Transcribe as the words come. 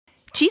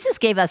Jesus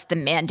gave us the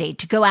mandate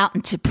to go out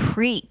and to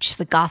preach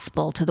the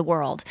gospel to the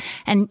world.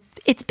 And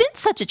it's been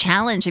such a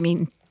challenge. I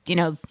mean,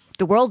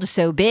 the world is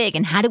so big,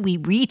 and how do we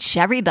reach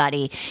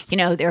everybody?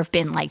 There have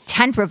been like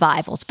 10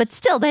 revivals, but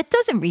still that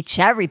doesn't reach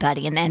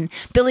everybody. And then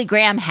Billy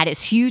Graham had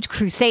his huge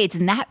crusades,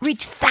 and that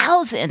reached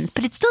thousands,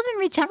 but it still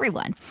didn't reach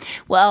everyone.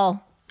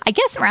 Well, I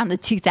guess around the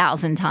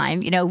 2000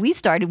 time, we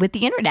started with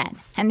the internet,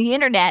 and the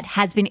internet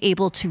has been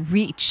able to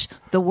reach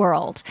the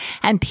world,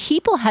 and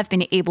people have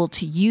been able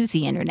to use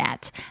the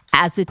internet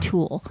as a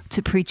tool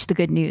to preach the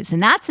good news.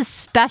 And that's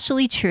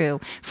especially true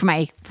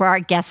for our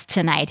guest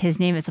tonight. His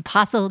name is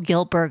Apostle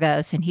Gil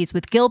Burgos, and he's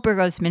with Gil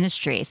Burgos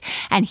Ministries,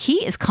 and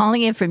he is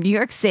calling in from New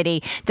York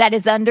City that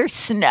is under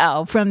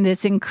snow from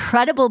this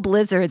incredible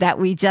blizzard that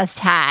we just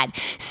had.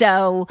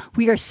 So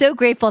we are so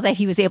grateful that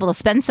he was able to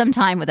spend some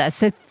time with us.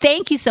 So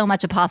thank you so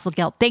much, Apostle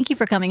Gil. Thank you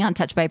for coming on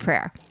Touch by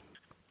Prayer.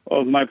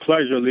 Oh, my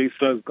pleasure,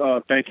 Lisa.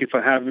 Thank you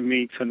for having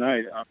me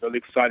tonight. I'm really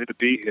excited to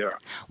be here.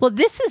 Well,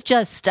 this is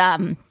just,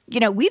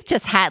 we've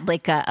just had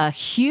like a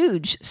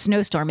huge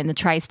snowstorm in the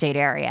tri-state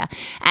area,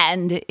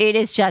 and it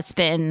has just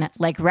been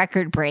like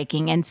record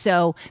breaking. And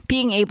so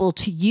being able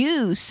to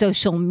use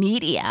social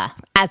media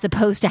as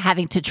opposed to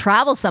having to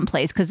travel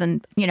someplace, because,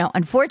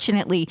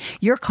 unfortunately,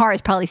 your car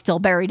is probably still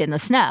buried in the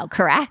snow,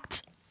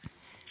 correct?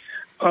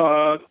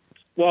 Well,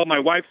 my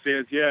wife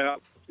says, yeah.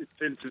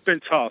 It's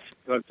been tough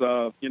because,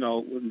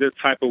 this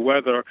type of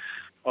weather,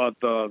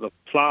 the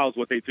plows,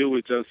 what they do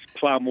is just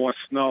plow more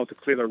snow to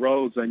clear the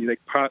roads, and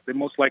they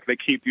most likely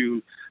keep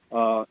you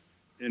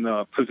in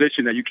a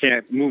position that you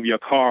can't move your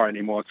car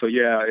anymore. So,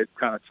 yeah, it's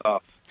kind of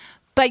tough.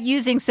 But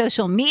using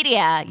social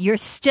media, you're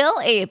still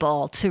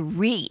able to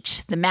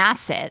reach the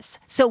masses.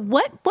 So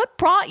what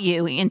brought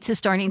you into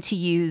starting to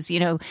use,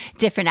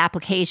 different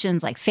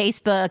applications like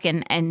Facebook,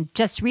 and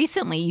just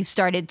recently you've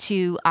started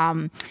to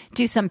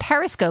do some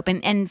Periscope.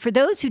 And for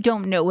those who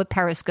don't know what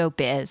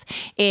Periscope is,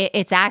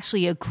 it's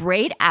actually a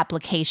great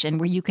application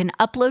where you can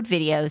upload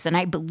videos, and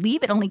I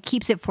believe it only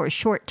keeps it for a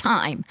short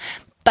time.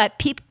 But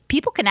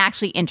people can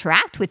actually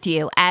interact with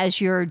you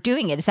as you're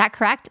doing it. Is that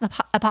correct,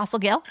 Apostle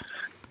Gil?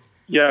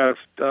 Yes,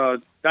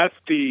 that's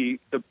the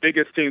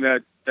biggest thing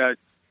that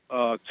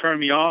turned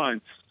me on,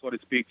 so to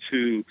speak,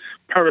 to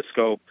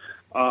Periscope,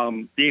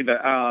 being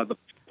the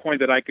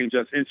point that I can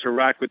just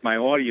interact with my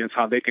audience,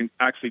 how they can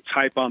actually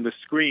type on the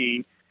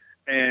screen,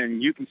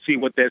 and you can see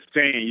what they're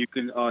saying. You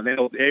can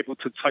they're able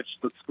to touch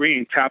the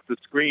screen, tap the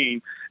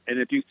screen, and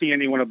if you see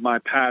any one of my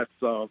past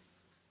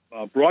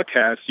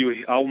broadcasts,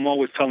 I'm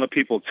always telling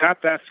people,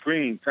 tap that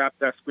screen.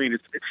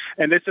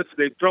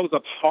 It throws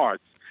up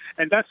hearts,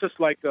 and that's just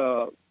like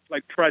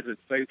presents,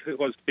 so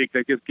to speak.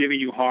 They're just giving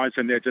you hearts,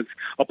 and they're just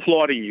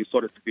applauding you, so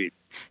to speak.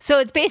 So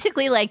it's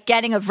basically like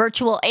getting a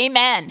virtual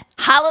amen.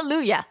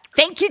 Hallelujah.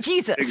 Thank you,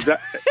 Jesus.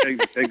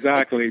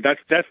 Exactly.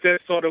 That's their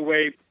sort of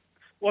way.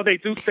 Well, they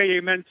do say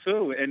amen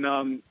too,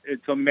 and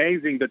it's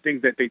amazing the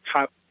things that they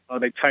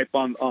type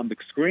on the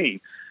screen.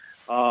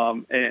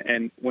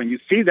 And when you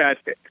see that,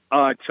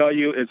 I tell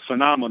you, it's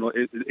phenomenal.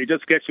 It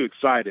just gets you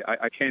excited.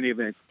 I can't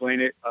even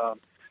explain it.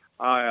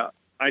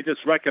 I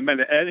just recommend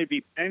that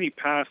any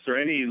pastor,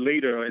 any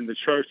leader in the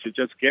church to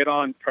just get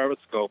on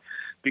Periscope,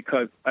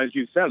 because, as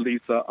you said,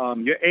 Lisa,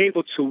 you're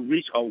able to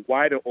reach a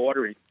wider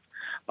audience.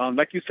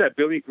 Like you said,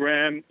 Billy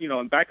Graham,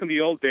 back in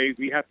the old days,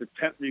 we had the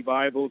tent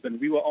revivals, and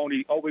we were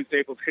always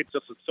able to hit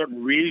just a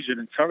certain region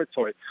and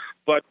territory.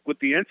 But with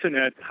the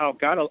internet, how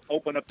God will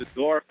open up the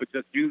door for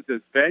just use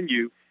this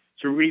venue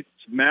to reach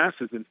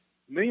masses and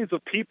millions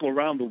of people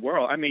around the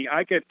world. I mean,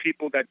 I get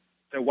people that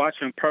they're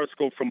watching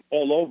Periscope from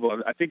all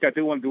over. I think I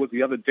did one do it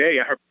the other day.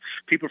 I heard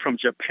people from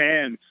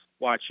Japan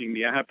watching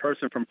me. I had a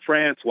person from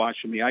France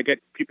watching me. I get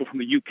people from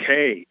the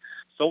UK.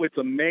 So it's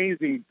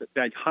amazing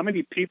that how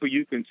many people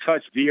you can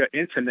touch via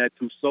internet,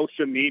 through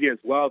social media as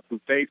well, through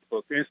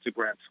Facebook,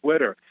 Instagram,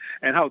 Twitter,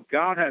 and how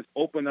God has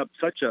opened up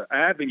such an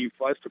avenue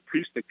for us to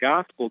preach the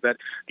gospel that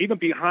even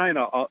behind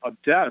a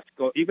desk,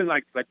 or even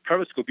like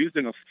Periscope,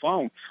 using a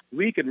phone,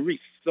 we can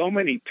reach so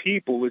many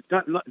people. It's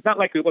not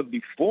like it was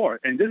before.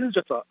 And this is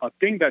just a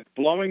thing that's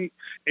blowing.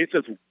 It's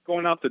just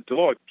going out the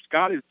door.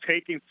 God is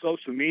taking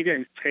social media,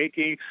 He's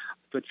taking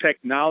the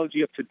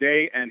technology of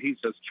today, and He's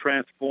just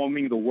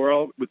transforming the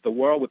world with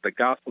the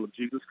gospel of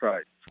Jesus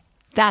Christ.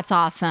 That's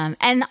awesome.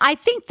 And I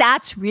think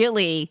that's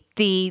really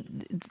the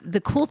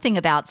cool thing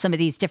about some of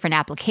these different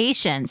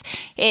applications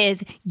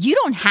is you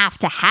don't have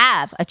to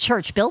have a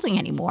church building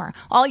anymore.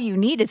 All you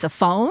need is a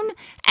phone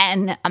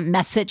and a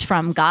message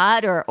from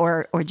God,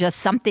 or just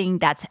something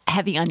that's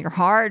heavy on your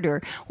heart,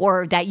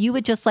 or that you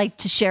would just like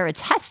to share a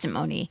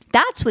testimony.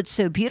 That's what's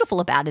so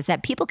beautiful about it, is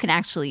that people can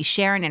actually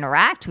share and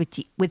interact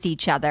with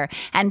each other,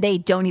 and they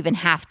don't even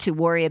have to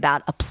worry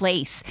about a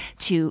place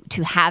to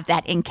have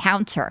that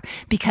encounter,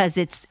 because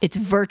it's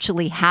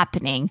virtually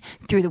happening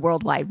through the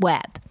World Wide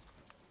Web.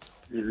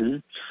 Mm-hmm.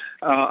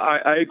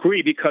 I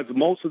agree, because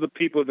most of the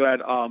people that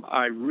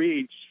I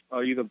reach,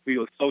 either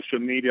via social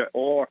media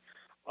or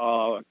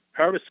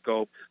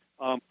Periscope,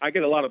 I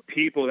get a lot of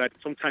people that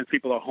sometimes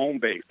people are home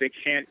based. They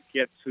can't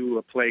get to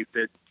a place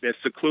that they're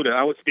secluded.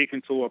 I was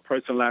speaking to a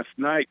person last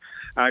night.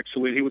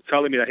 Actually, he was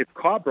telling me that his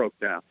car broke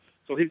down,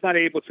 so he's not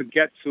able to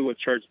get to a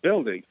church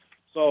building.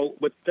 So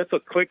with just a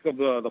click of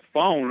the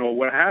phone or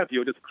what have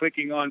you, just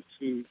clicking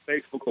onto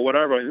Facebook or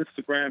whatever,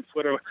 Instagram,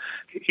 Twitter,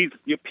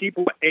 your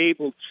people are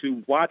able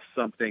to watch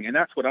something. And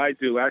that's what I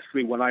do.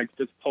 Actually, when I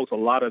just post a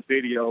lot of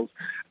videos,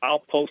 I'll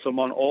post them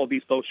on all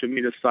these social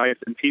media sites,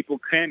 and people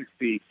can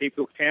see,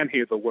 people can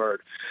hear the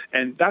word.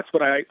 And that's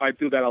what I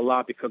do that a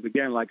lot because,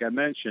 again, like I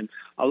mentioned,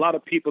 a lot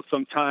of people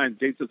sometimes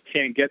they just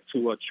can't get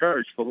to a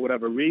church for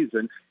whatever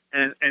reason.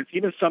 And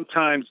even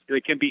sometimes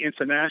they can be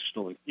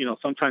internationally. You know,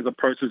 sometimes a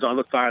person's on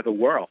the other side of the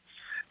world,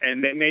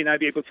 and they may not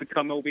be able to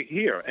come over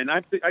here. And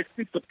I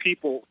speak to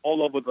people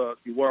all over the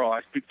world. I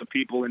speak to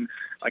people in,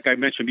 like I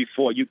mentioned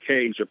before,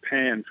 UK,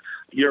 Japan,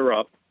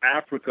 Europe,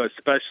 Africa,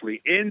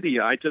 especially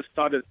India. I just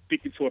started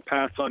speaking to a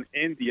pastor in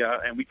India,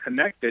 and we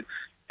connected.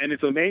 And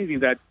it's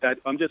amazing that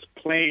I'm just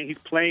playing. He's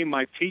playing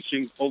my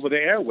teachings over the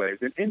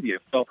airwaves in India.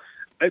 So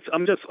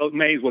I'm just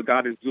amazed what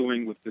God is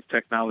doing with this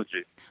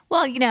technology.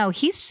 Well, you know,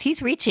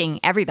 he's reaching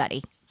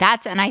everybody.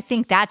 And I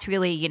think that's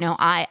really, you know,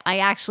 I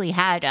actually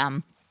had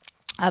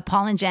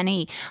Paul and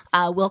Jenny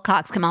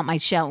Wilcox come on my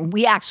show, and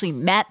we actually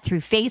met through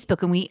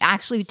Facebook, and we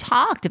actually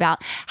talked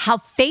about how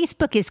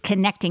Facebook is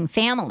connecting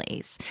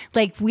families.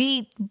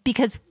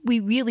 Because we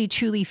really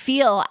truly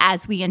feel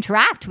as we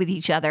interact with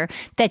each other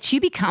that you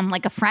become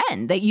like a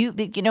friend, that you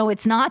know,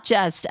 it's not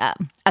just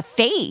a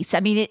face. I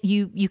mean,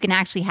 you can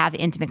actually have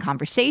intimate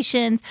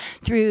conversations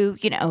through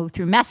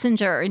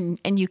Messenger,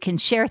 and you can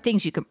share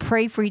things, you can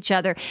pray for each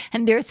other.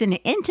 And there's an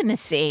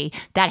intimacy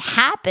that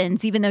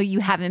happens even though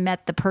you haven't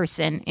met the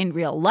person in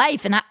real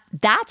life. And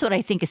that's what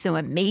I think is so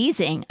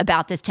amazing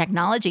about this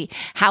technology,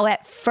 how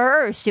at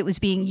first it was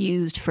being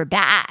used for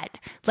bad.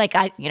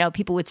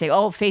 People would say,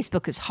 oh,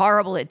 Facebook is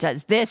horrible. It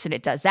does this and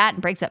it does that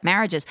and breaks up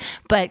marriages.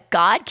 But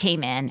God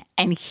came in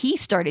and he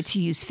started to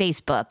use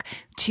Facebook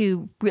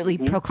to really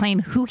proclaim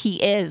who he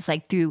is,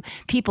 like through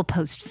people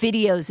post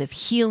videos of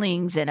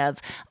healings and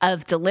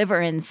of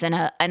deliverance and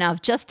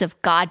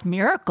of God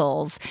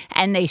miracles,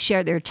 and they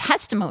share their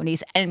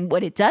testimonies. And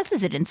what it does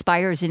is it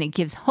inspires and it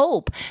gives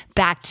hope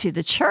back to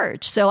the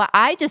church. So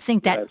I just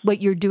think that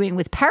what you're doing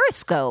with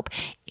Periscope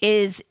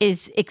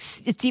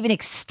it's even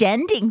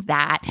extending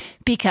that,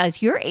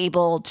 because you're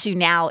able to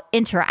now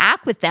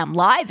interact with them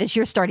live as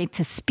you're starting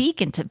to speak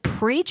and to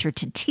preach or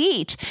to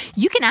teach.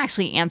 You can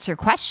actually answer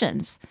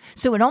questions.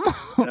 So it almost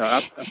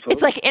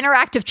it's like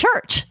interactive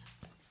church.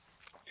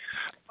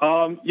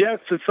 Yes,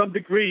 to some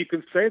degree you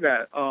can say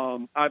that.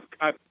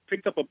 I've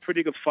picked up a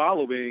pretty good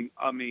following.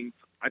 I mean,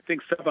 I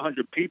think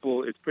 700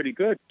 people is pretty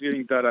good,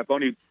 being that I've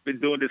only been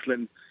doing this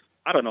in,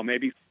 I don't know,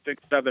 maybe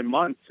 6-7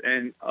 months,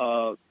 and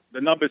the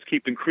numbers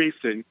keep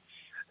increasing.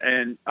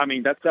 And I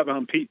mean, that's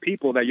 700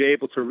 people that you're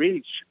able to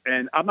reach.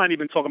 And I'm not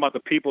even talking about the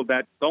people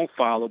that don't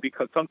follow,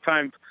 because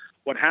sometimes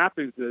what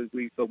happens is,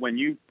 Lisa, when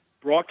you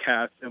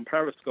broadcast in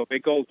Periscope,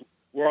 it goes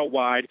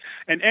worldwide,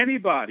 and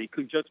anybody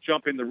can just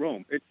jump in the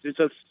room. It's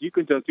just, you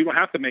don't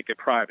have to make it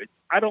private.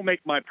 I don't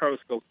make my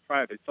Periscope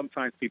private.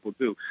 Sometimes people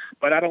do,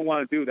 but I don't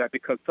want to do that,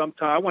 because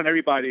sometimes I want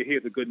everybody to hear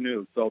the good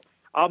news. So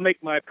I'll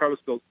make my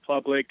Periscope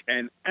public,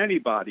 and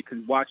anybody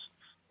can watch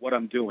what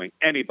I'm doing.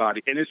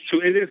 Anybody. And it's true,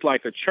 it is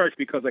like a church,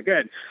 because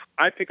again,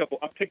 I picked up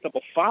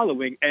a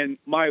following, and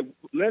my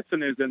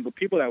listeners and the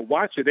people that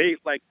watch it,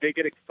 they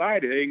get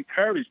excited, they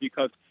encouraged,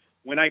 because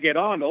when I get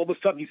on, all of a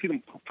sudden you see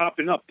them pop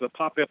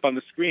up on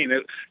the screen.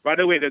 Right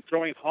away they're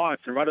throwing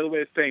hearts, and right away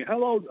they're saying,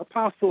 hello,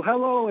 Apostle,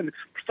 hello, and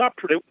stop,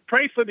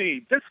 pray for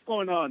me. This is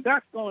going on,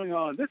 that's going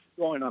on, this is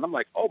going on. I'm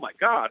like, oh my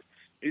God.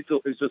 It's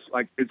just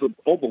like, it's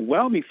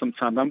overwhelming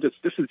sometimes.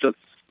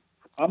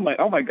 I'm like,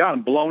 oh my God,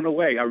 I'm blown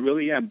away. I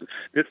really am.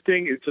 This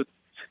thing is just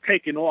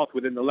taken off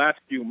within the last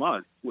few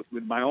months with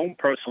my own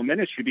personal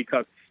ministry,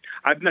 because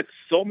I've met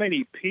so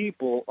many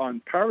people on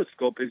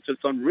Periscope. It's just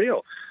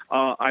unreal.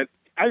 I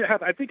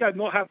think I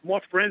have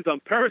more friends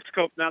on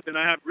Periscope now than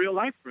I have real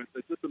life friends.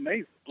 It's just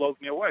amazing. It blows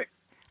me away.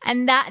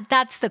 And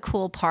that's the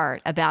cool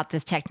part about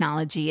this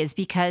technology, is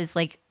because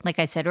like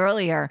I said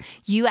earlier,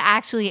 you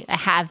actually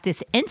have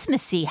this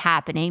intimacy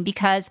happening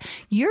because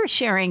you're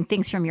sharing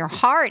things from your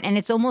heart, and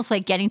it's almost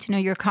like getting to know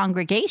your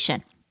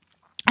congregation.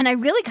 And I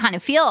really kind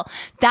of feel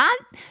that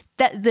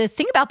the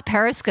thing about the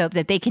Periscope,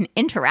 that they can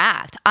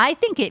interact, I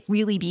think it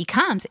really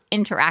becomes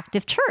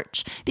interactive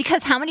church.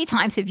 Because how many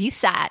times have you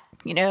sat,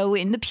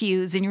 in the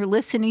pews, and you're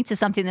listening to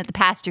something that the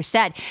pastor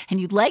said,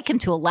 and you'd like him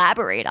to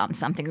elaborate on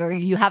something, or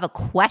you have a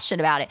question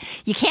about it?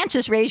 You can't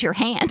just raise your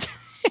hand.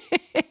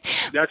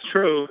 That's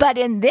true. But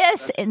in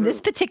this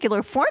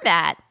particular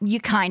format, you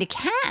kind of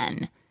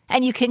can.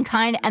 And you can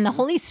and the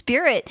Holy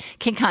Spirit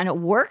can kind of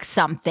work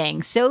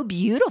something so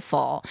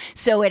beautiful.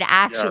 So it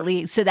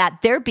actually, so that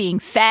they're being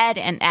fed,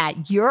 and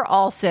that you're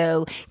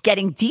also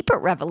getting deeper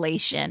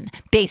revelation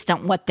based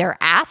on what they're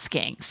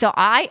asking. So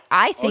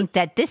I think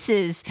that this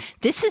is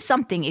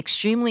something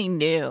extremely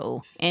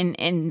new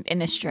in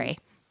ministry.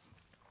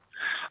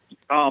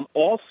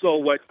 Also,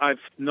 what I've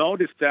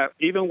noticed that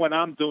even when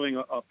I'm doing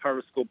a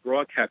Periscope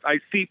broadcast, I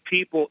see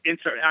people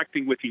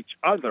interacting with each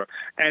other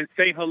and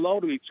saying hello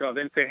to each other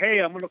and say, "Hey,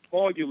 I'm going to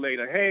call you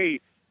later. Hey,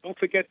 don't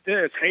forget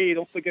this. Hey,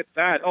 don't forget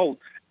that. Oh,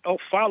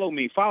 follow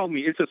me, follow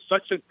me." It's just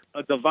such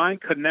a divine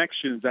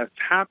connection that's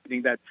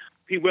happening that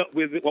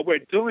with what we're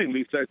doing,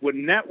 Lisa, is we're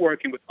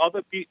networking with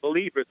other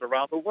believers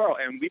around the world,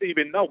 and we didn't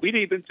even know. We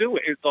didn't even do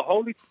it. It's the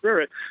Holy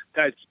Spirit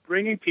that's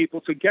bringing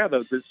people together.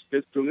 Through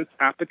this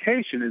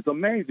application is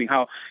amazing.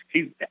 How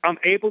I'm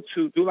able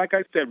to do, like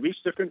I said,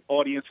 reach different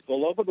audiences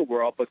all over the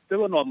world, but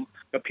still,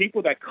 the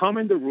people that come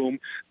in the room,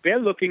 they're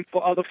looking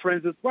for other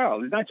friends as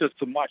well. It's not just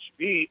to watch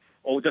me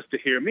or just to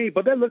hear me,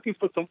 but they're looking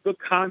for some good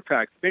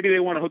contacts. Maybe they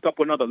want to hook up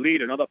with another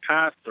leader, another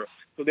pastor,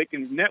 so they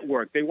can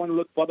network. They want to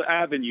look for other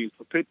avenues,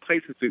 for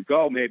places to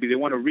go. Maybe they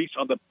want to reach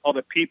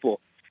other people.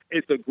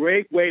 It's a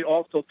great way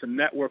also to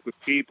network with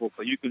people,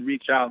 so you can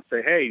reach out and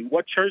say, "Hey,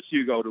 what church do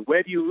you go to?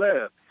 Where do you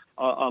live?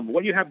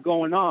 What do you have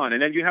going on?"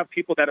 And then you have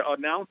people that are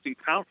announcing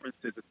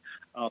conferences,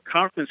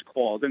 conference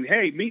calls, and,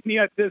 "Hey, meet me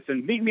at this,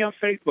 and meet me on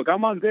Facebook.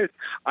 I'm on this."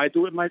 I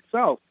do it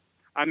myself.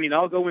 I mean,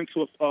 I'll go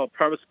into a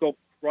Periscope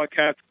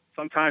broadcast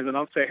sometimes, and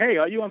I'll say, "Hey,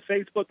 are you on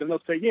Facebook?" And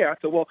they'll say, "Yeah." I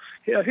said, "Well,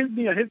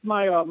 here's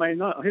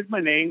my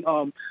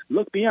name.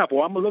 Look me up,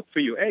 or I'm gonna look for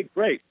you." Hey,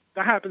 great.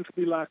 That happened to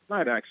me last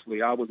night.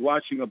 Actually, I was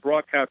watching a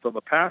broadcast of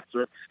a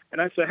pastor,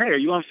 and I said, "Hey, are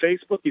you on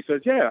Facebook?" He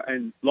says, "Yeah."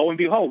 And lo and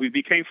behold, we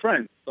became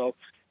friends. So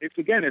it's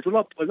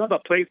another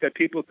place that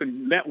people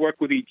can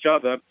network with each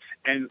other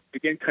and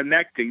begin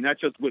connecting, not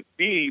just with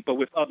me, but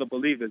with other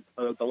believers,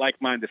 the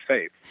like-minded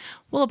faith.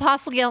 Well,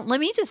 Apostle Gail, let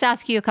me just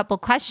ask you a couple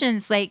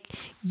questions. Like,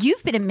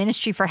 you've been in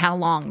ministry for how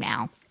long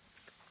now?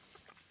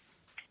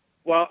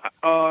 Well,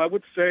 I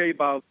would say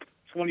about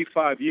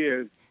 25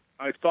 years.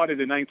 I started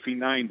in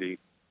 1990.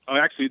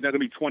 Actually, that'll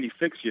be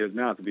 26 years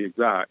now, to be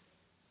exact.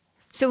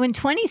 So in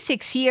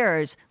 26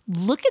 years,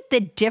 look at the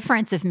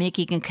difference of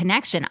making a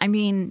connection. I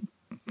mean,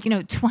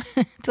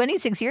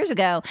 26 years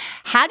ago,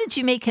 how did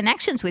you make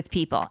connections with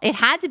people? It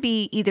had to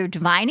be either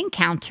divine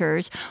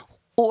encounters,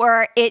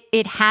 or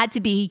it had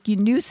to be you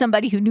knew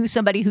somebody who knew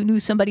somebody who knew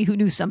somebody who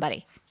knew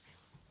somebody.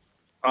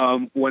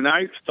 When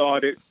I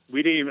started,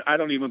 I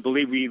don't even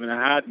believe we even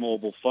had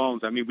mobile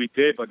phones. I mean, we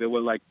did, but they were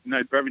like,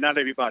 not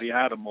everybody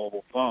had a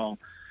mobile phone.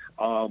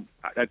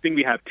 I think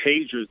we had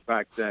pagers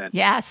back then.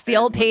 Yes, the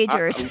old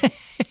pagers.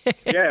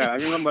 Yeah, I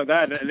remember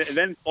that. And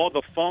then all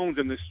the phones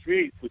in the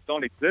streets, which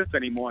don't exist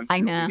anymore. I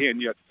know. Here in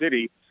New York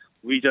City,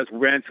 we just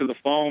ran to the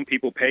phone.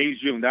 People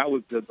paged you, and that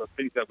was the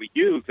things that we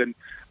used. And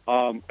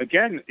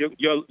again,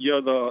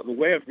 the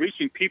way of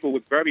reaching people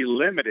was very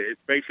limited.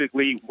 It's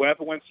basically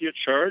whoever went to your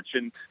church,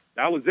 and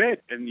that was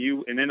it. And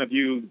then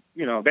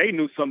if they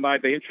knew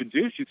somebody, they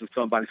introduced you to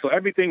somebody. So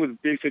everything was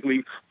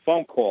basically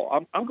phone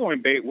call. I'm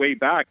going way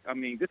back. I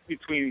mean, this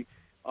between,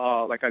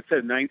 like I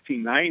said,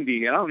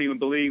 1990, and I don't even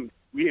believe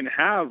we didn't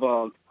have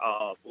what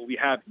we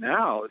have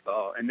now.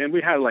 And then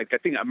we had, like, I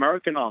think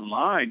American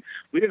Online.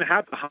 We didn't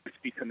have the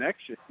high-speed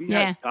connection. We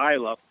had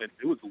dial-up, and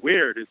it was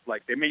weird. It's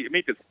like it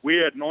made this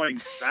weird,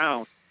 annoying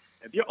sound.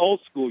 If you're old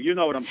school, you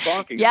know what I'm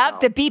talking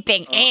about. Yep, the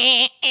beeping.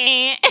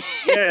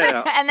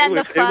 Yeah. And then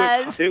the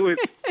fuzz.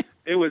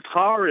 It was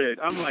horrid.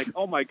 I'm like,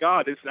 oh, my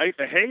God, I used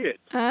to hate it.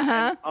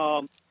 Uh-huh.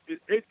 And,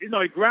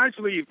 it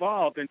gradually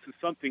evolved into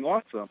something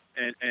awesome.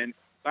 And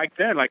back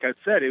then, like I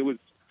said,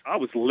 I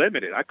was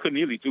limited. I couldn't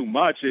really do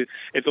much.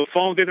 If the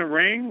phone didn't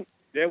ring,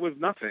 there was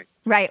nothing.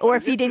 Right, or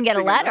if you didn't get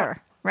a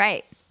letter.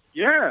 Right.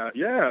 Yeah.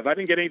 If I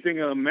didn't get anything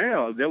in the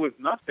mail, there was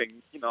nothing.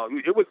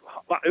 It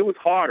was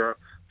harder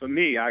for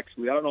me,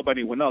 actually. I don't know about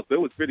anyone else, but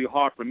it was really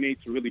hard for me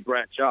to really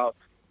branch out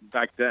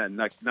back then,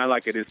 not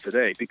like it is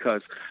today.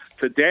 Because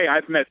today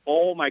I've met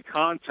all my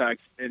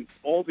contacts and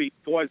all the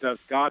doors that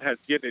God has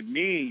given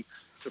me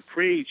to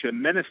preach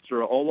and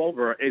minister all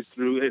over. It's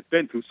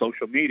been through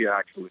social media,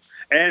 actually,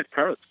 and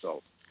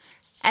Periscope.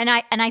 And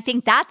I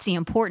think that's the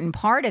important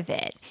part of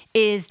it,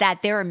 is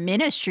that there are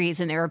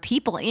ministries and there are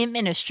people in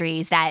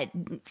ministries that,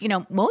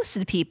 most of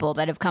the people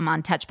that have come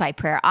on Touched by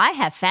Prayer, I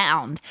have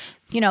found,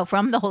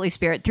 from the Holy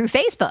Spirit through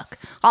Facebook.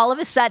 All of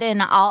a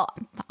sudden,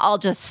 I'll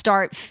just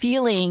start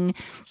feeling,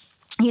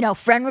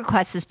 friend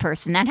request this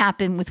person. That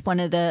happened with one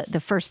of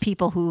the first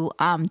people who,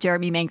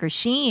 Jeremy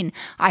Mangersheen,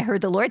 I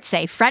heard the Lord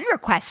say, friend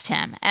request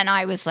him. And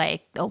I was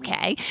like,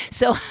 okay.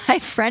 So I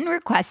friend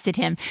requested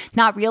him,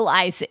 not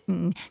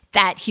realizing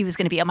that he was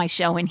going to be on my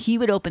show, and he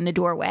would open the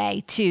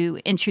doorway to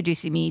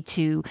introducing me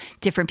to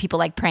different people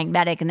like Praying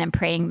Medic, and then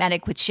Praying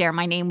Medic would share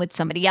my name with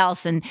somebody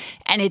else. And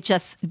it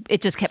just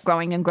kept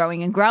growing and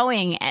growing and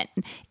growing. And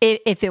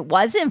if it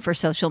wasn't for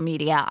social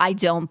media,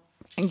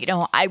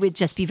 I would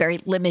just be very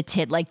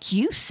limited, like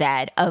you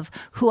said, of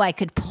who I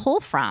could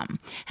pull from.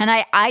 And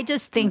I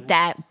just think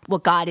that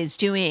what God is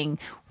doing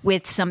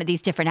with some of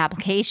these different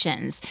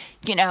applications,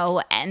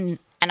 and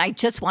I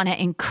just want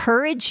to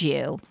encourage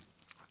you,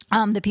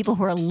 the people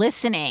who are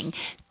listening,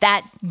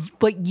 that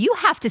what you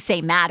have to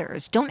say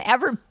matters. Don't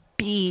ever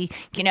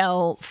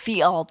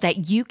feel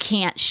that you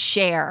can't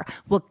share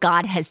what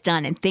God has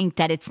done and think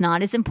that it's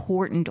not as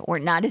important or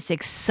not as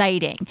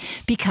exciting,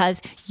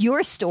 because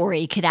your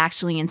story could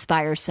actually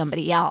inspire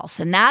somebody else.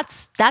 And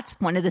that's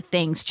one of the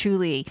things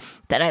truly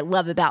that I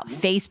love about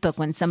Facebook,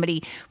 when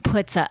somebody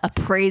puts a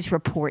praise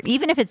report,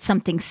 even if it's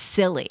something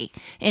silly,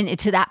 and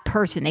to that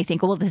person, they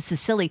think, well, this is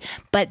silly,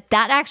 but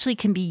that actually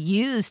can be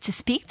used to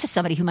speak to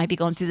somebody who might be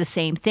going through the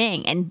same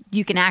thing. And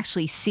you can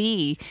actually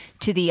see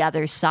to the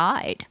other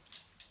side.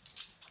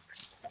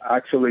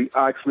 Actually,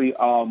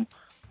 I'm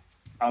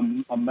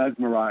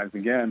mesmerized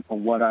again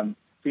from what I'm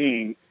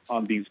seeing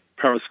on these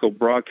Periscope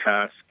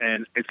broadcasts,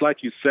 and it's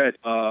like you said,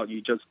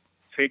 you just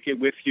take it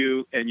with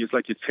you, and it's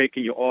like you're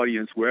taking your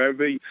audience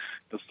wherever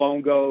the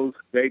phone goes,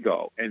 they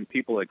go, and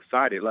people are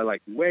excited. They're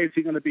like, where is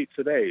he going to be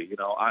today?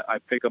 I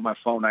pick up my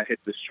phone, I hit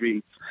the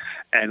streets,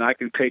 and I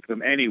can take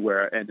them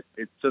anywhere, and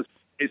it's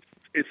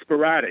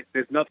sporadic.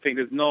 There's no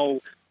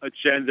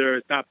agenda.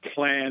 It's not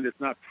planned. It's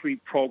not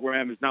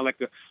pre-programmed. It's not like,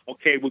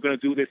 okay, we're going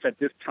to do this at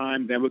this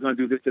time, then we're going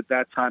to do this at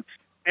that time.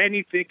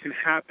 Anything can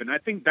happen. I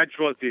think that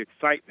draws the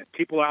excitement.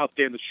 People are out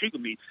there in the street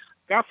with me.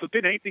 God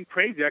forbid anything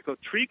crazy. Like a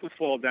tree could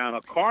fall down,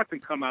 a car can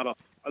come out.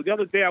 The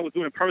other day I was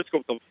doing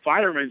Periscope, the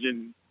fire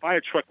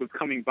truck was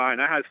coming by,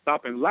 and I had to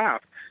stop and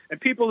laugh. And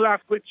people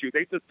laugh with you.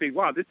 They just think,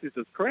 wow, this is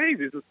just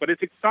crazy. But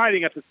it's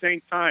exciting at the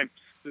same time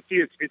to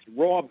see it's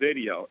raw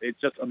video. It's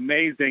just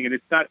amazing, and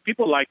it's not,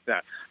 people like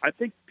that. I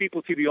think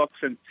people see the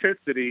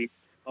authenticity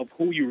of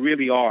who you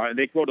really are, and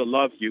they grow to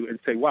love you and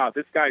say, wow,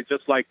 this guy's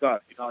just like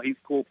us. He's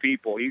cool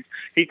people.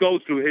 He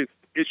goes through his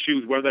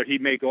issues, whether he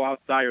may go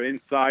outside or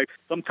inside.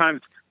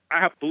 Sometimes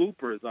I have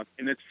bloopers,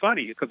 and it's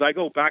funny because I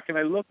go back and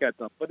I look at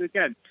them. But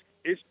again,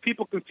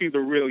 people can see the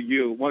real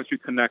you once you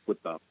connect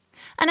with them.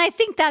 And I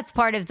think that's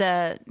part of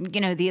the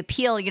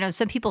appeal.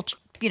 Some people,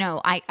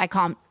 I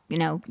call them,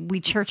 we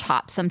church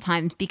hop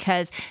sometimes,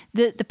 because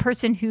the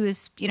person who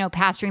is,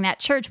 pastoring that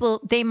church,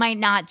 well, they might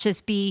not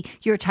just be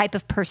your type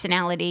of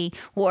personality,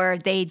 or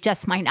they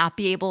just might not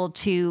be able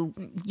to,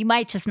 you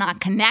might just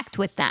not connect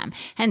with them.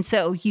 And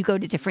so you go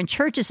to different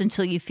churches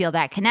until you feel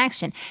that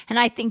connection. And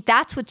I think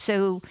that's what's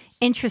so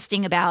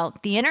interesting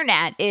about the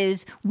internet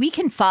is we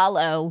can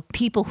follow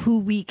people who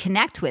we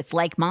connect with,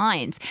 like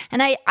minds.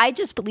 And I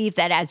just believe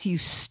that as you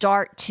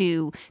start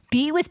to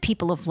be with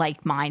people of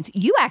like minds,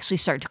 you actually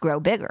start to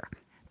grow bigger,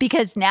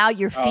 because now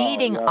you're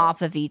feeding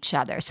off of each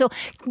other. So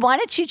why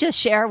don't you just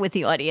share with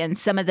the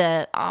audience some of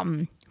the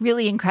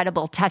really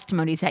incredible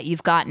testimonies that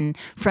you've gotten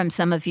from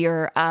some of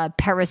your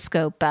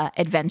Periscope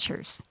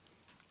adventures?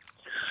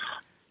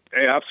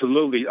 Hey,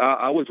 absolutely.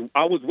 I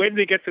was waiting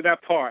to get to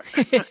that part.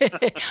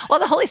 Well,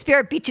 the Holy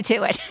Spirit beat you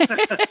to it.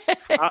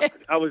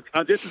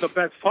 This is the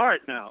best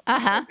part now.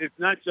 Uh-huh. It's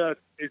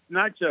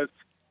not just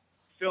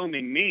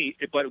filming me,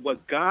 but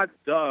what God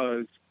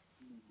does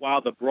while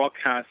the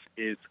broadcast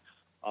is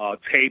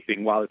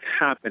taping, while it's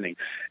happening.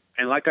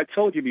 And like I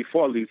told you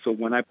before, Lisa,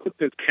 when I put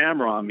this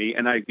camera on me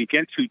and I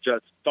begin to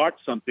just start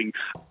something,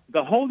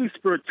 the Holy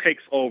Spirit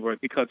takes over,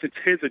 because it's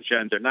his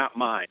agenda, not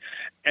mine.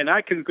 And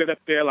I can get up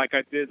there like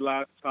I did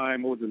last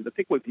time. I think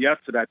it was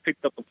yesterday. I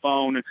picked up the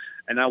phone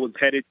and I was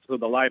headed to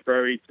the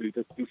library to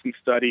just do some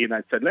study. And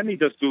I said, let me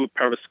just do a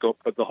Periscope,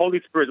 because the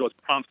Holy Spirit was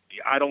prompting me.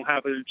 I don't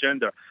have an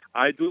agenda.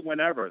 I do it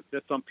whenever.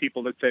 There's some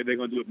people that say they're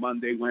going to do it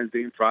Monday,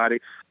 Wednesday, and Friday.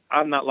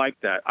 I'm not like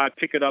that. I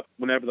pick it up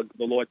whenever the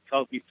Lord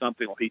tells me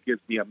something or he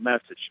gives me a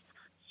message.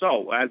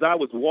 So as I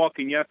was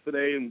walking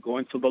yesterday and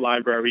going to the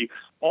library,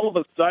 all of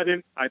a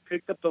sudden I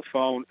picked up the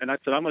phone and I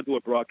said, I'm going to do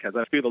a broadcast.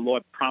 I feel the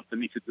Lord prompted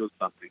me to do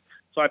something.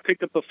 So I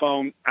picked up the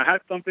phone. I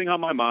had something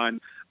on my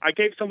mind. I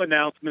gave some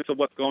announcements of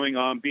what's going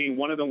on, being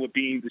one of them would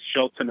be the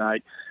show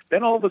tonight.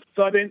 Then all of a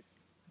sudden,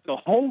 the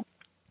whole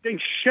thing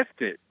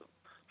shifted.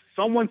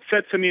 Someone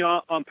said to me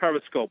on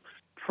Periscope,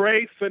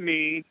 pray for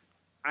me.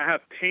 I have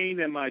pain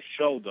in my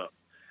shoulder.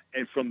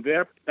 And from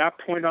that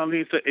point on,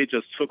 Lisa, it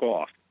just took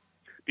off.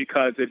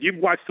 Because if you've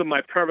watched some of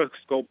my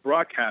Periscope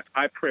broadcasts,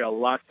 I pray a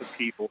lot for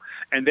people.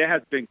 And there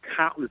has been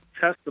countless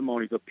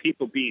testimonies of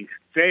people being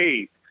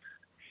saved,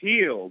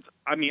 healed.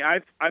 I mean,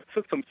 I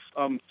took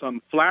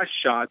some flash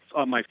shots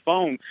on my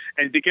phone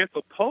and began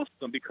to post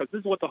them, because this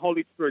is what the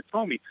Holy Spirit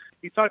told me.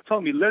 He started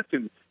telling me,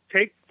 listen,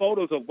 take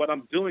photos of what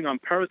I'm doing on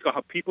Periscope,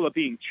 how people are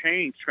being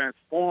changed,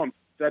 transformed,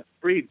 set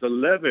free,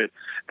 delivered.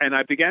 And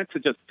I began to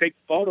just take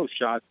photo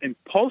shots and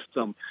post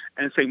them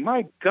and say,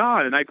 my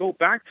God. And I go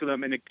back to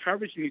them and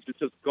encourage me to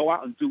just go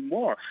out and do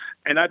more.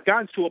 And I've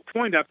gotten to a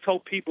point, I've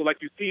told people, like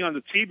you see on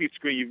the TV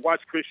screen, you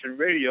watch Christian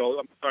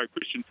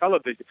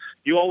television,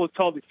 you always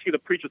see the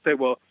preacher say,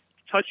 well,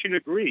 touch and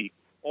agree,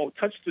 or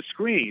touch the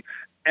screen.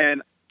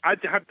 And I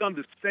have done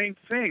the same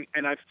thing,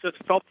 and I've just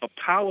felt the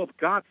power of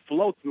God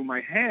flow through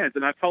my hands.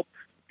 And I felt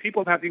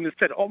people have even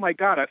said, oh, my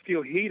God, I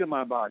feel heat in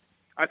my body.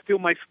 I feel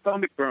my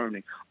stomach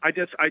burning. I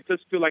just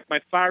feel like my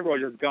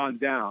thyroid has gone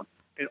down,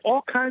 and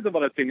all kinds of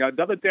other things.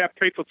 The other day I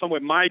prayed for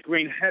someone with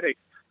migraine headache.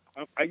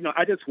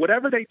 I just,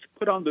 whatever they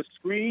put on the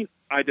screen,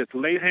 I just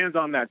lay hands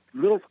on that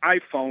little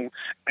iPhone,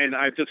 and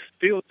I just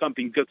feel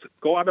something just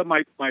go out of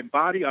my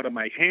body, out of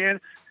my hand,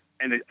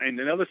 and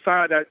the other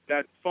side of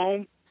that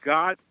phone,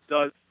 God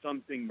does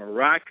something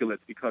miraculous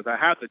because I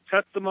have the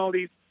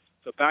testimonies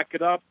to back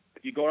it up.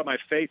 If you go to my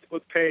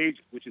Facebook page,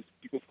 which is,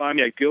 you can find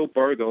me at Gil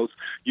Burgos,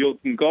 you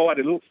can go at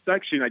a little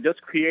section I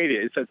just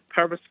created. It says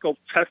Periscope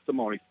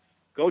Testimonies.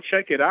 Go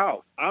check it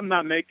out. I'm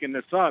not making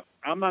this up.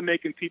 I'm not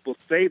making people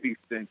say these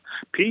things.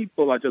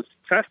 People are just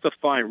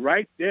testifying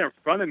right there in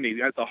front of me.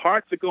 As the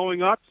hearts are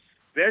going up,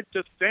 they're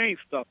just saying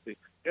something.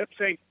 They're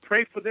saying,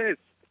 pray for this,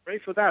 pray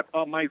for that.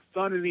 Oh, my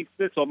son needs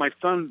this, or my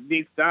son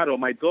needs that, or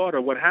my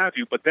daughter, what have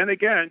you. But then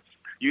again,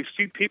 you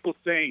see people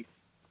saying,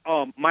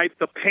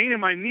 the pain in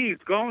my knee is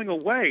going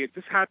away. It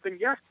just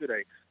happened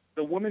yesterday.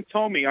 The woman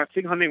told me, I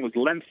think her name was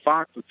Len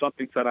Fox or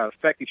something to that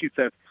effect, and she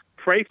said,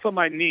 pray for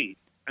my knee.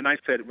 And I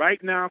said,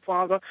 right now,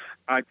 Father,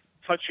 I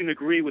touch and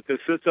agree with the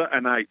sister,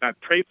 and I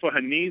pray for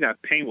her knee.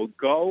 That pain will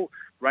go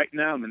right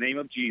now in the name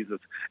of Jesus.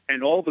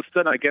 And all of a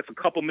sudden, I guess a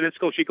couple minutes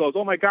ago, she goes,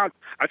 oh, my God,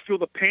 I feel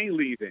the pain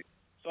leaving.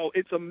 So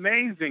it's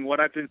amazing what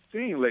I've been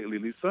seeing lately,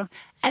 Lisa.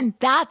 And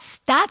that's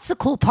the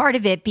cool part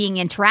of it being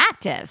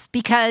interactive,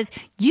 because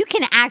you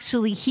can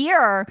actually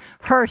hear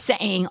her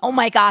saying, oh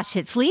my gosh,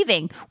 it's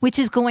leaving, which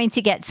is going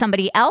to get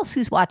somebody else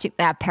who's watching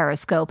that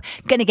Periscope,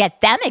 going to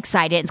get them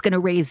excited. It's going to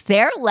raise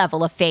their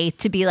level of faith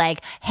to be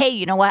like, hey,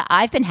 you know what?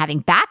 I've been having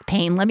back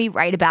pain. Let me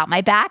write about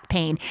my back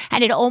pain.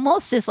 And it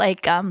almost is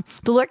like the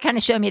Lord kind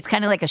of showed me, it's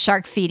kind of like a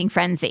shark feeding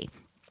frenzy,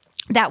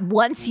 that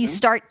once you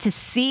start to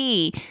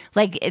see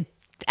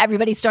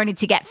everybody's starting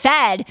to get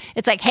fed,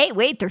 it's like, hey,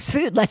 wait, there's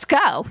food, let's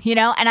go,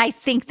 And I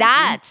think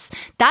that's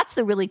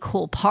the really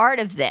cool part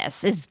of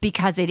this, is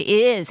because it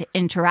is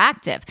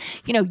interactive.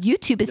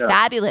 YouTube is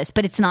fabulous,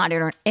 but it's not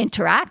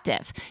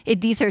interactive.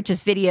 These are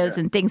just videos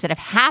and things that have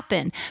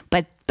happened,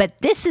 but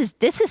this is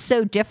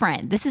so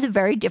different. This is a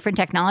very different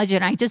technology,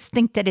 and I just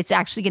think that it's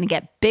actually going to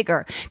get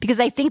bigger, because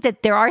I think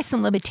that there are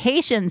some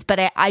limitations, but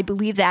I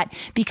believe that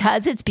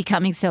because it's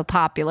becoming so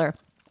popular,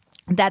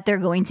 that they're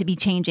going to be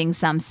changing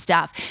some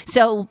stuff.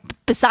 So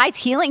besides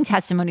healing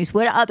testimonies,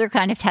 what other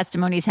kind of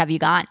testimonies have you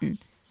gotten?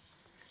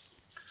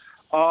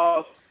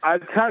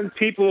 I've had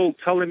people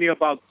telling me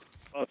about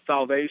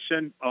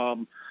salvation.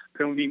 This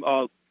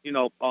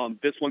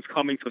one's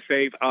coming to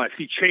save. I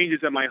see changes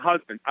in my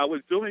husband. I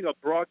was doing a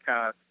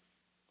broadcast,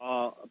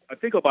 I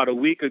think about a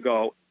week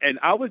ago, and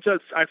I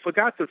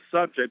forgot the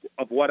subject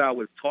of what I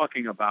was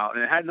talking about,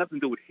 and it had nothing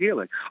to do with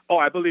healing. Oh,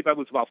 I believe I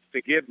was about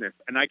forgiveness.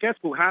 And I guess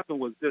what happened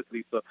was this,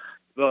 Lisa.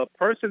 The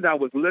person that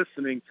was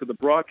listening to the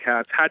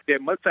broadcast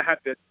must have had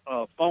their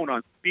phone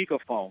on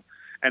speakerphone,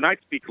 and I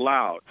speak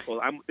loud. So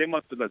they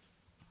must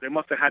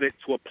have had it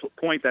to a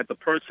point that the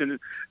person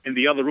in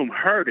the other room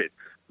heard it.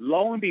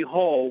 Lo and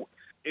behold,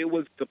 it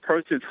was the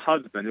person's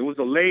husband. It was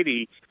a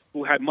lady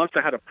who must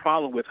have had a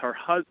problem with her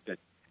husband.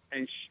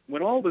 And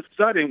when all of a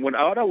sudden, when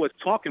all I was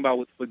talking about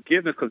was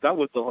forgiveness, because that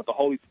was what the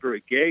Holy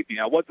Spirit gave me.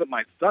 I wasn't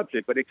my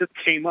subject, but it just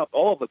came up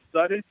all of a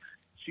sudden.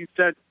 She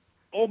said,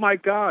 oh, my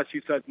God. She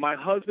said, my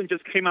husband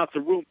just came out the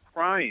room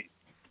crying,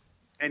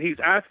 and he's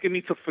asking me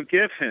to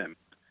forgive him.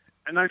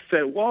 And I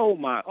said, oh,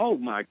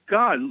 my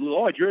God,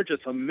 Lord, you're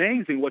just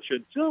amazing what you're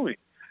doing.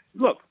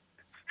 Look,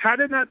 had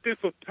it not been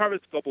for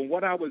Periscope and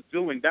what I was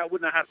doing, that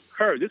would not have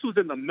occurred. This was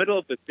in the middle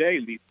of the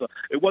day, Lisa.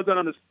 It wasn't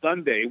on a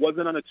Sunday. It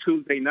wasn't on a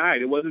Tuesday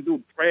night. It wasn't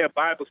doing prayer,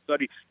 Bible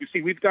study. You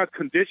see, we've got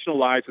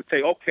conditionalized to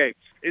say, okay,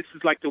 this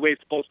is like the way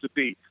it's supposed to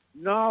be.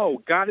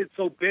 No, God is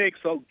so big,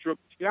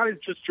 God is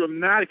just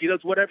dramatic. He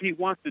does whatever he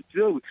wants to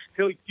do.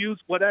 He'll use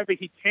whatever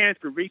he can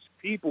to reach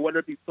people, whether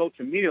it be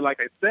social media, like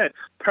I said,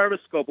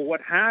 Periscope or what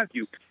have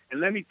you.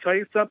 And let me tell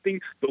you something.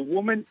 The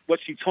woman,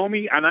 what she told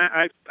me, and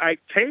I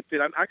taped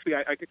it. I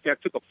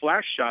took a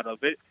flash shot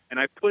of it, and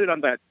I put it on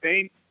that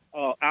same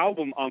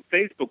album on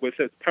Facebook where it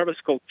says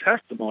Periscope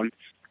Testimony.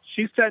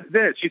 She said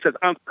this. She says,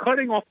 I'm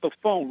cutting off the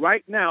phone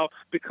right now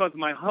because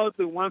my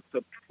husband wants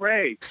to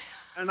pray.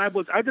 And I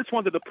just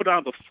wanted to put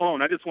on the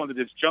phone. I just wanted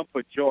to just jump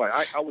for joy.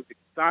 I was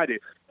excited.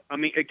 I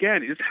mean,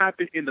 again, this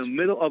happened in the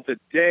middle of the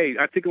day.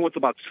 I think it was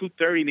about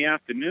 2:30 in the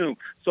afternoon.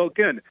 So,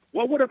 again,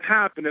 what would have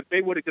happened if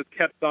they would have just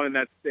kept on in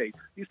that state?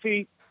 You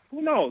see,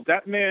 who knows?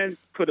 That man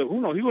could have,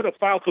 he would have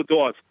filed for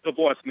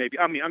divorce maybe.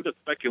 I mean, I'm just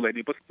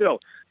speculating. But still,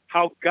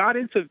 how God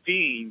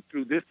intervened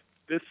through this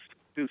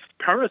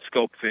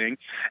Periscope thing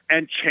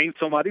and changed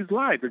somebody's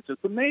life. It's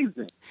just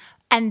amazing.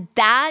 And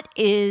that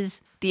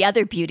is the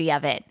other beauty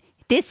of it.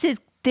 This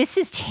is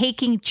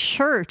taking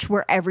church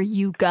wherever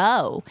you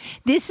go.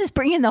 This is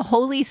bringing the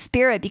Holy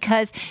Spirit,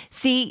 because,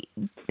 see,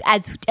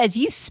 as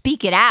you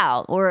speak it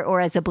out, or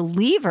as a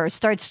believer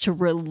starts to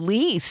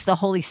release the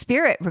Holy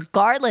Spirit,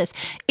 regardless,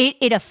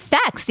 it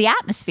affects the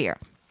atmosphere.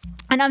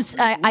 And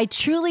I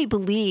truly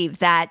believe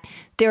that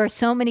there are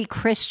so many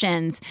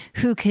Christians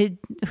who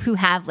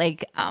have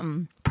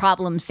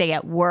problems, say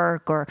at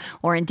work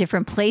or in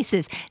different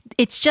places,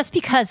 it's just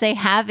because they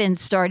haven't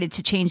started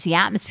to change the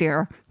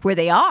atmosphere where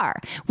they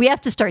are. We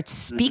have to start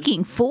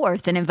speaking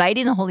forth and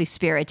inviting the Holy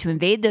Spirit to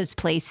invade those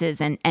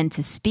places and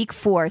to speak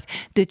forth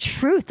the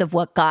truth of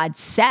what God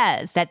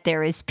says, that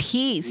there is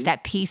peace,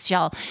 that peace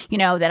shall,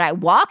 that I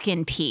walk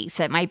in peace,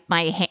 that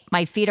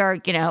my feet are,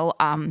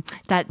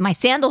 that my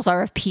sandals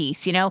are of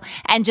peace,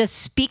 and just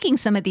speaking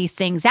some of these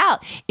things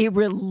out, it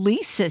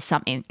releases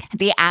something.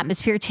 The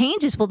atmosphere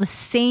changes. Well, the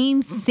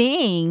same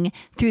thing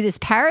through this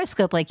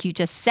Periscope, like you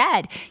just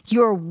said,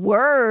 your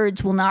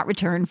words will not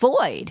return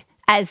void.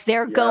 As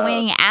they're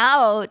going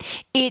out,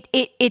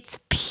 it's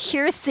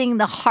piercing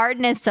the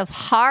hardness of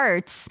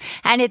hearts,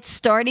 and it's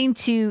starting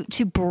to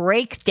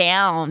break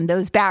down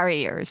those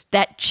barriers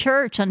that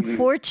church,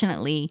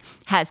 unfortunately,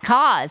 has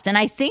caused. And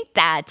I think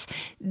that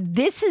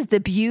this is the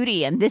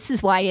beauty, and this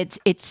is why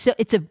this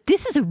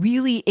is a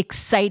really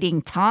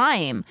exciting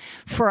time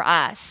for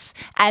us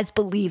as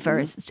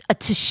believers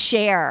to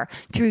share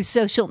through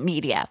social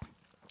media.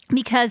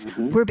 Because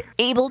we're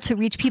able to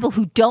reach people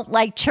who don't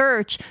like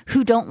church,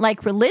 who don't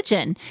like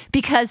religion.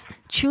 Because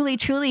truly,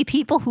 truly,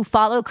 people who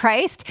follow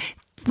Christ,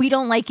 we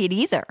don't like it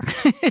either.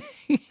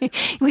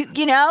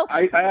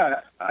 I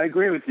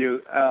agree with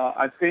you.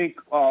 I think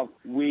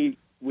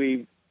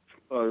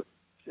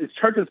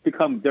churches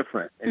become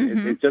different.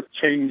 It just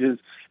changes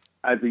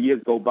as the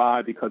years go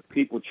by because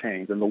people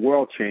change and the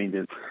world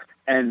changes.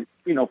 And,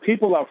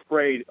 people are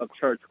afraid of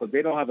church because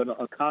they don't have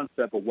a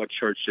concept of what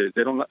church is.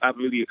 They don't have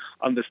really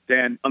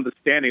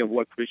understanding of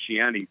what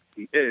Christianity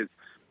is.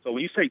 So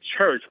when you say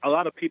church, a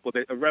lot of people,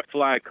 a red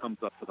flag comes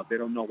up to them. They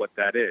don't know what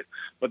that is.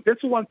 But this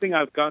is one thing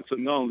I've gotten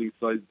to know,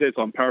 Lisa, is this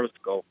on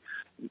Periscope.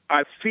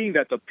 I've seen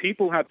that the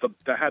people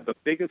that have the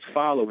biggest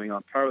following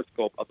on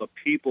Periscope are the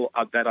people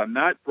that are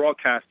not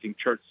broadcasting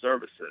church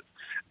services.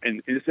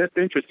 And it's just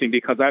interesting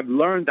because I've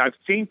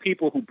seen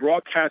people who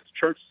broadcast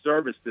church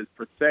services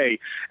per se,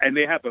 and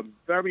they have a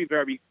very,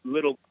 very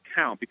little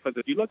count. Because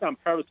if you look on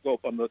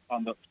Periscope on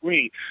the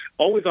screen,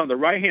 always on the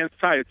right-hand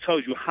side, it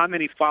tells you how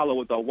many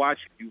followers are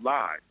watching you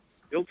live.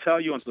 It'll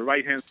tell you on the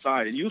right-hand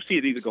side, and you see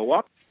it either go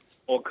up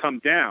or come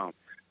down.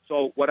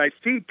 So what I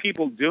see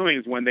people doing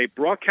is when they're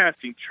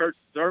broadcasting church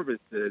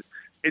services,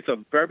 it's a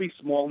very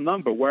small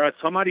number, whereas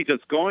somebody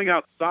just going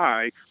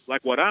outside,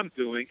 like what I'm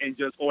doing,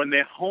 or in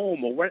their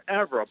home or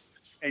wherever,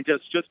 and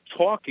just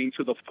talking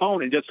to the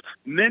phone and just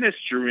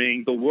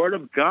ministering the word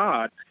of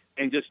God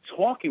and just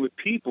talking with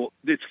people,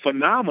 it's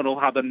phenomenal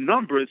how the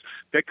numbers,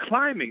 they're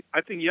climbing.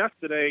 I think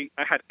yesterday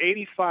I had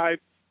 85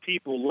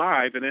 people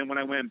live, and then when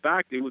I went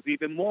back, there was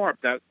even more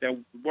that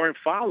weren't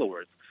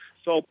followers.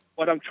 So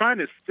what I'm trying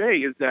to say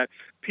is that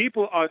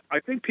I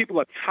think people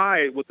are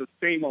tired with the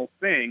same old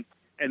thing.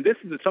 And this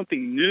is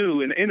something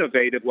new and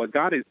innovative, what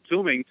God is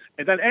doing,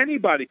 and that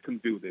anybody can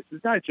do this.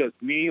 It's not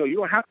just me, or you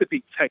don't have to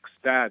be tech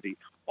savvy.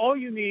 All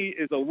you need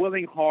is a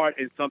willing heart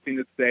and something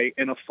to say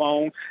and a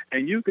phone,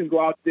 and you can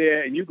go out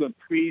there and you can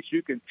preach,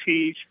 you can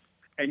teach,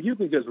 and you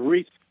can just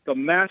reach the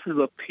masses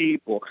of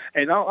people.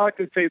 And all I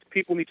can say is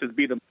people need to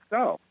be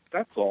themselves.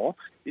 That's all.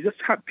 You just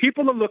have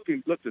people are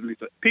looking. Listen,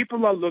 Lisa.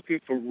 People are looking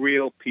for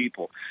real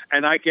people,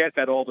 and I get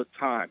that all the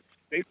time.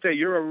 They say,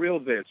 you're a real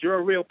this, you're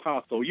a real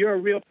apostle, you're a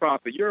real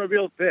prophet, you're a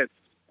real this.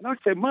 And I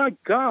say, my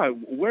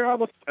God, where are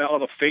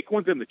the fake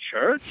ones in the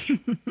church?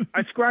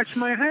 I scratch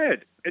my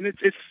head, and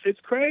it's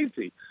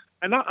crazy.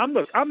 And I'm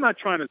not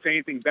trying to say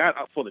anything bad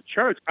for the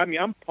church. I mean,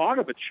 I'm part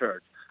of a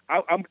church.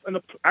 I'm in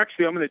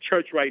the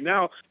church right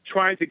now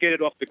trying to get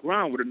it off the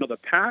ground with another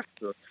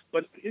pastor.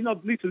 But,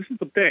 Lisa, this is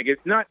the thing.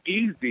 It's not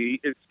easy.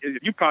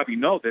 You probably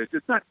know this.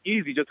 It's not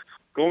easy just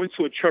going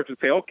to a church and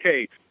say,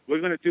 okay, we're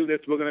going to do this,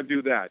 we're going to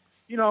do that.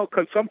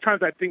 Because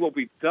sometimes I think what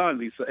we've done,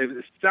 Lisa,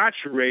 is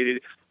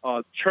saturated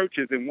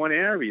churches in one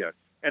area.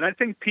 And I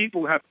think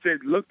people have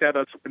looked at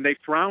us and they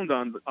frowned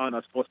on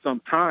us for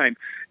some time.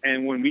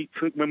 And when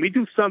we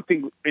do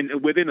something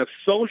within a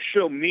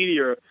social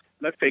media,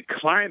 let's say,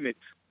 climate,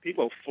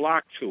 people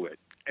flock to it.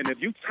 And if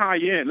you tie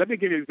in, let me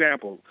give you an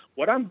example.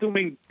 What I'm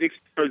doing this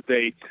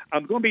Thursday,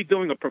 I'm going to be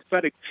doing a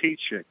prophetic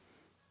teaching.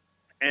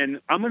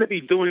 And I'm going to be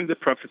doing the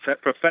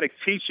prophetic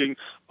teaching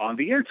on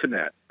the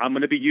internet. I'm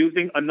going to be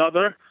using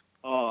another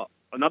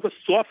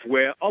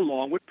software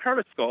along with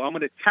Periscope. I'm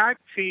going to tag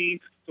team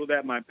so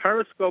that my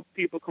Periscope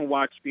people can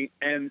watch me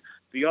and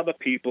the other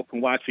people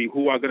can watch me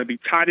who are going to be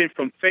tied in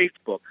from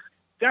Facebook.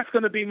 That's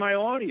going to be my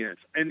audience.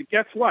 And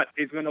guess what?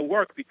 It's going to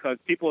work because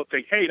people will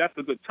think, hey, that's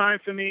a good time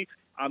for me.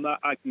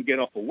 I can get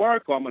off of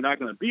work, or I'm not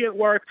going to be at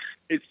work.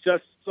 It's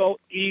just so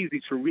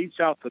easy to reach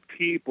out to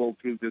people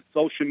through the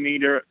social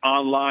media,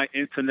 online,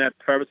 internet,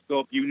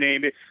 Periscope, you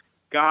name it.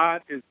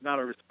 God is not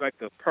a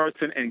respecter of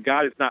person, and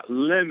God is not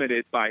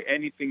limited by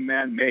anything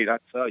man-made, I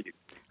tell you.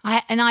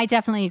 I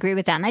definitely agree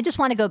with that. And I just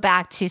want to go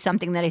back to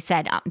something that I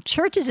said.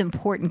 Church is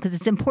important because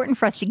it's important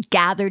for us to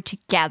gather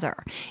together.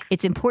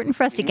 It's important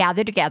for us to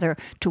gather together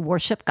to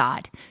worship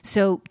God.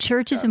 So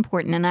church is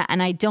important,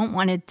 and I don't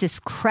want to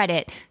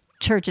discredit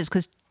churches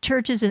because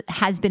churches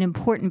has been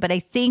important. But I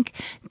think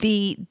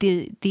the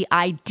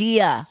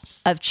idea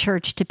of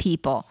church to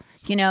people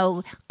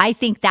I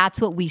think that's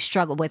what we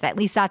struggle with. At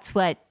least that's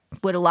what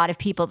a lot of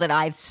people that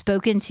I've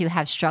spoken to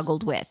have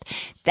struggled with.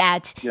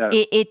 That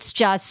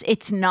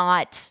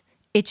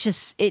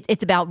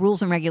it's about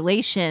rules and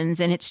regulations,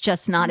 and it's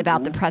just not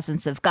about the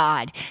presence of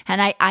God.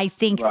 And I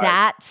think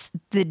that's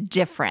the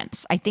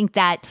difference. I think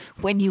that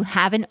when you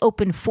have an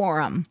open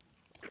forum,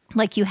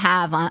 like you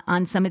have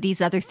on some of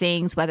these other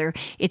things, whether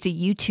it's a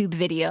YouTube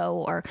video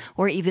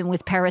or even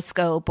with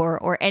Periscope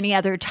or any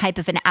other type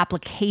of an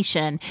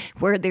application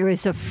where there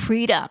is a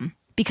freedom,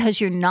 because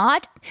you're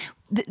not,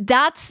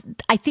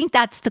 I think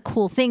that's the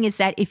cool thing, is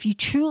that if you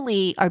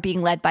truly are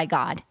being led by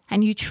God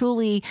and you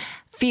truly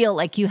feel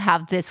like you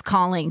have this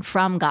calling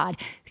from God,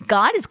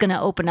 God is going to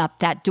open up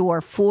that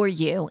door for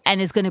you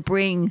and is going to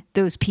bring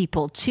those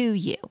people to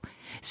you.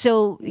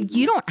 So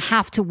you don't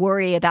have to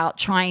worry about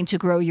trying to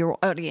grow your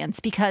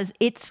audience, because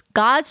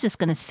God's just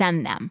going to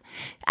send them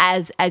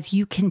as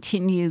you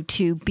continue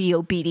to be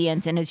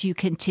obedient and as you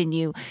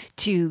continue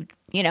to,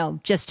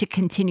 just to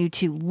continue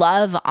to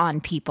love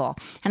on people.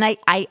 And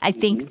I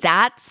think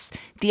that's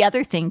the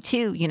other thing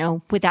too,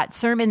 with that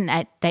sermon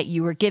that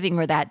you were giving,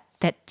 or that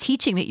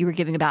teaching that you were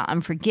giving about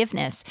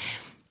unforgiveness.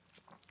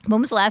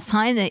 When was the last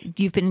time that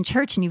you've been in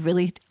church and you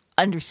really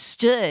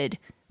understood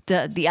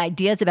the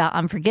ideas about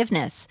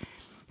unforgiveness?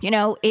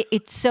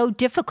 It's so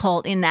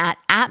difficult in that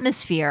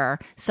atmosphere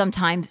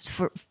sometimes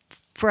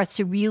for us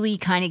to really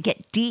kind of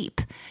get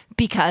deep,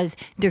 because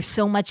there's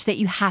so much that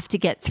you have to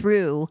get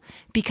through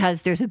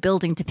because there's a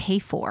building to pay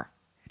for.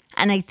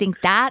 And I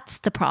think that's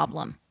the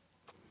problem,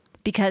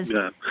 because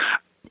there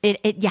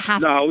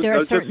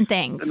are certain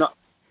things.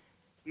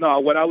 No,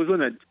 what I was going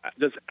to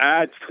just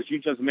add, because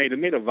you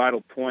made a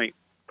vital point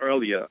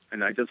earlier,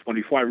 and I just want,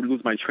 before I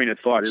lose my train of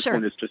thought, I just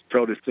want to just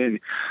throw this in.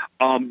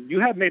 You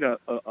have made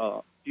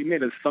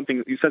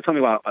you said something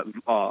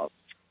about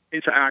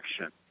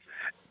interaction,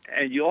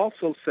 and you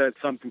also said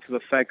something to the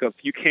effect of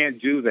you can't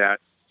do that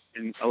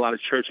in a lot of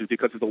churches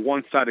because it's a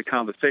one-sided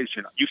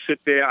conversation. You sit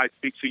there, I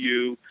speak to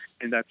you,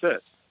 and that's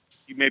it.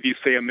 You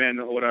say amen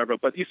or whatever,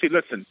 but you see,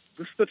 listen,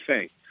 this is the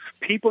thing.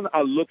 People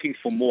are looking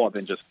for more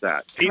than just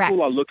that. People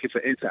Correct. are looking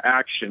for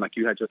interaction, like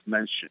you had just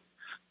mentioned.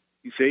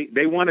 You see,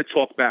 they want to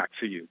talk back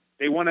to you.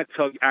 They want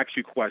to ask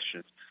you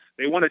questions.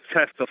 They want to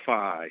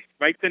testify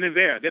right then and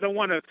there. They don't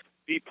want to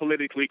be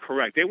politically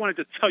correct. They want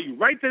to just tell you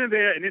right then and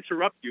there and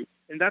interrupt you,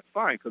 and that's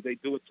fine, because they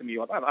do it to me.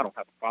 I don't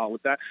have a problem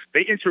with that.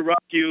 They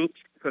interrupt you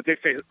because they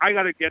say, I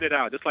got to get it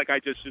out, just like I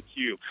just did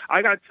to you.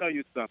 I got to tell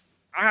you something.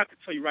 I have to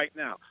tell you right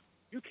now.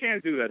 You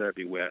can't do that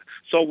everywhere.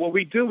 So what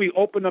we do, we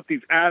open up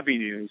these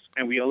avenues,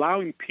 and we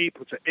allowing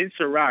people to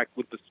interact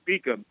with the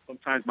speaker,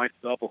 sometimes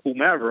myself or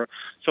whomever,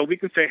 so we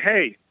can say,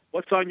 hey,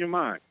 what's on your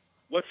mind?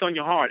 What's on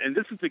your heart? And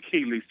this is the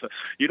key, Lisa.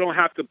 You don't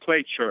have to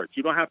play church.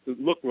 You don't have to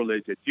look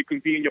religious. You can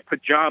be in your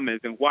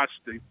pajamas and watch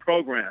the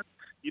program.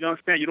 You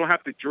understand? You don't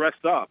have to dress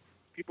up.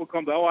 People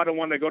come to, I don't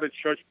want to go to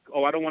church.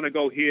 I don't want to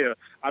go here.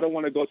 I don't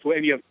want to go to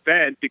any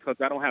event because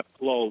I don't have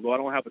clothes, or I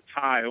don't have a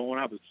tie, or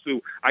I don't have a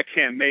suit. I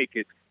can't make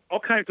it. All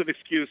kinds of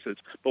excuses.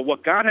 But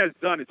what God has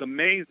done is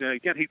amazing.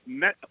 Again, he's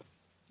met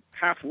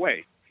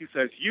halfway. He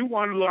says, you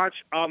want to launch,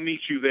 I'll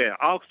meet you there.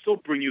 I'll still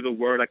bring you the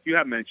word, like you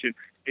have mentioned.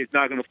 It's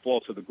not going to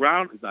fall to the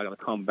ground. It's not going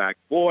to come back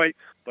void.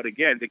 But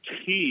again, the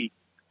key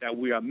that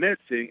we are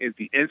missing is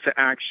the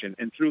interaction.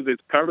 And through this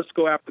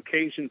Periscope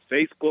application,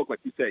 Facebook, like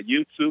you said,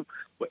 YouTube,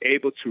 we're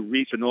able to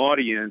reach an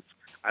audience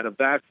at a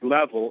vast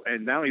level.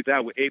 And not only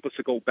that, we're able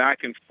to go back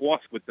and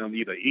forth with them,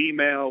 either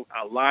email,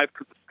 a live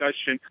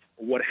discussion,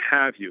 or what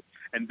have you.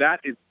 And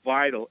that is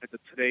vital in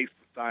today's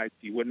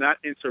society. We're not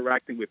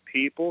interacting with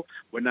people.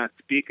 We're not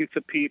speaking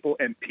to people,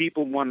 and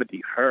people want to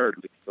be heard,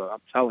 Lisa.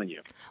 I'm telling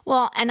you.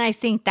 Well, and I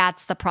think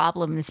that's the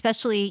problem,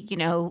 especially,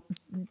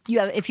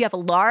 if you have a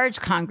large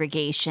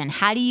congregation,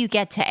 how do you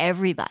get to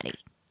everybody?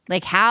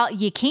 Like, how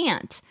you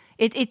can't.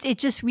 It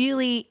just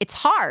really, it's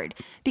hard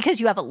because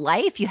you have a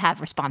life, you have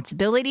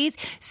responsibilities,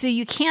 so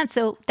you can't.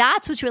 So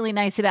that's what's really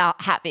nice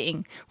about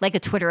having like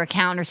a Twitter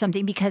account or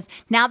something, because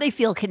now they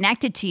feel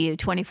connected to you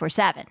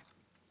 24/7.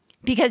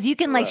 Because you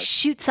can like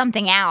shoot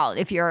something out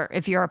if you're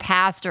a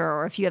pastor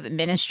or if you have a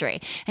ministry,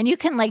 and you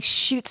can like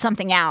shoot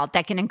something out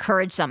that can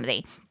encourage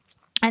somebody,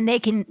 and they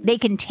can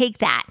take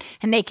that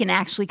and they can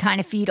actually kind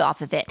of feed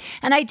off of it.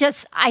 And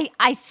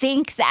I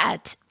think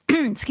that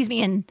excuse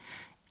me, in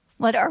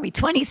what are we,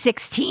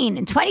 2016?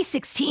 In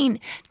 2016,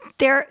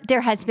 there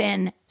has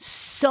been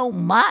so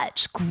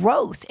much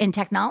growth in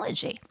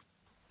technology,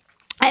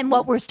 and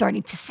what we're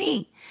starting to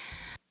see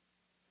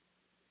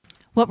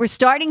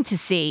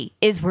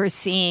is we're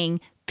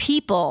seeing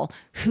people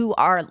who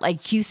are,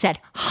 like you said,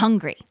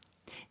 hungry.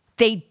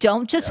 They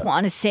don't just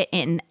want to sit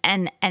in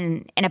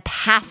a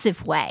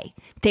passive way.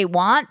 They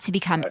want to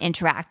become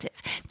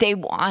interactive. They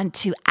want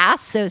to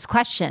ask those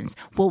questions.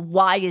 Well,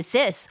 why is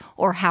this?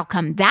 Or how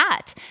come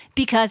that?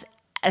 Because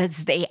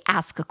as they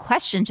ask a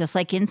question, just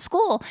like in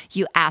school,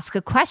 you ask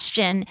a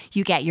question,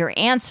 you get your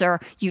answer,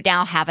 you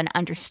now have an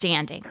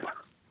understanding.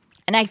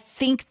 And I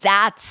think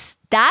that's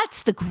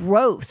That's the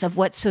growth of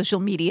what social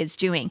media is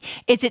doing.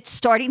 Is it's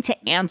starting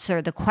to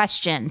answer the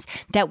questions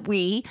that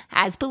we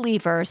as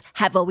believers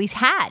have always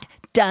had.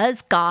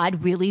 Does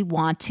God really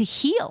want to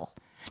heal?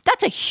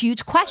 That's a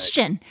huge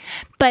question.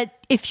 But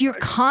if you're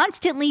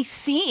constantly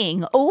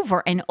seeing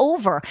over and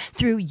over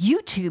through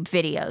YouTube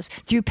videos,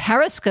 through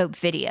Periscope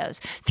videos,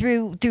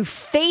 through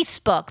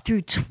Facebook,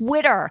 through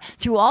Twitter,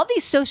 through all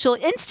these social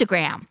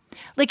Instagram,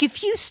 like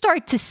if you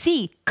start to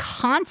see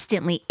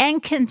constantly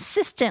and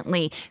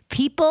consistently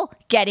people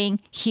getting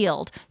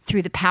healed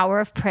through the power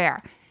of prayer,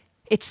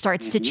 it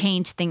starts to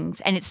change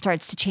things, and it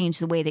starts to change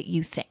the way that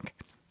you think.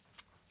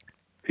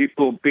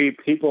 People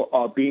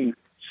are being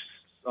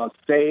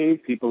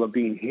saved. People are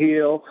being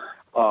healed.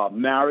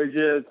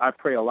 Marriages. I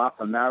pray a lot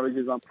for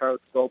marriages on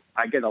Periscope.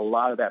 I get a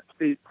lot of that.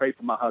 Please pray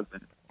for my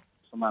husband,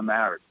 for my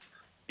marriage.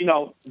 You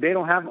know, they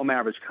don't have a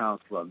marriage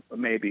counselor,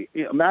 maybe.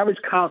 You know, marriage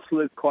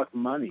counselors cost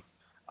money.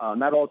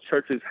 Not all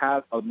churches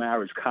have a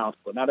marriage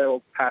counselor. Not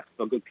all pastors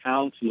are good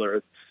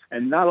counselors.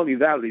 And not only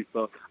that,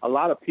 Lisa, a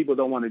lot of people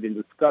don't want to even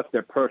discuss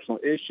their personal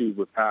issues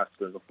with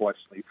pastors,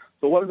 unfortunately.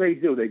 So what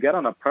do? They get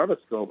on a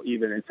Periscope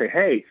even and say,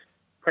 hey,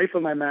 pray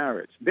for my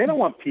marriage. They don't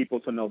want people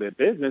to know their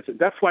business.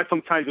 That's why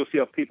sometimes you'll see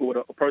a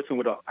person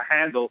with a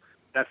handle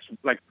that's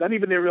like not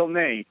even their real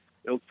name.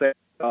 They'll say,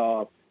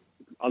 a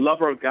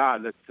lover of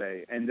God, let's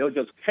say, and they'll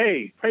just,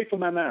 hey, pray for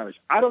my marriage.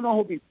 I don't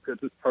know who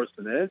this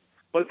person is,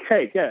 but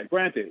hey, yeah,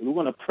 granted, we're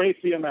going to pray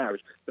for your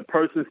marriage. The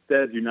person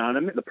says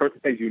anonymous. The person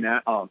says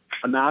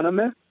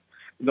anonymous.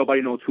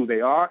 Nobody knows who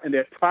they are, and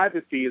their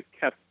privacy is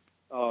kept,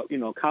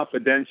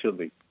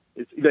 confidentially.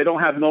 They don't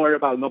have no worry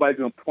about it. Nobody's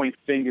going to point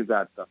fingers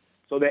at them.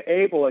 So they're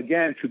able,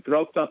 again, to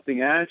throw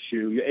something at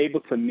you. You're able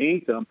to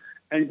meet them.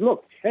 And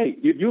look, hey,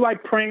 you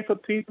like praying for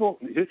people?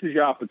 This is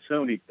your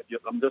opportunity.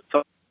 I'm just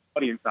telling the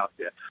audience out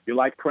there. You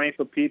like praying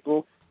for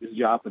people? This is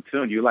your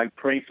opportunity. You like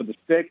praying for the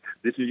sick?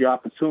 This is your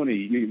opportunity.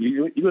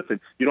 You listen,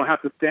 you don't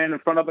have to stand in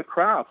front of a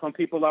crowd. Some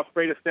people are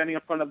afraid of standing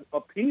in front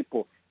of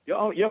people.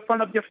 You're in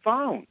front of your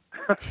phone.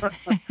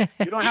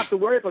 You don't have to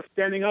worry about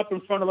standing up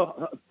in front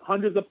of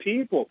hundreds of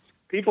people.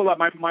 People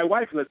like my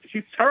wife,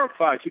 she's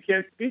terrified. She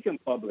can't speak in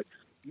public.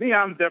 Me,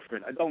 I'm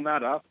different. It don't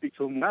matter. I'll speak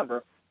to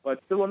whomever.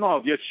 But still, no,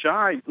 if you're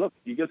shy, look,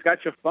 you just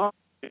got your phone.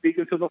 You're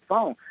speaking to the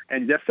phone.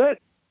 And that's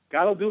it.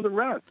 God will do the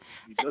rest.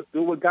 You just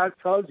do what God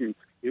tells you.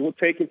 He will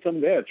take it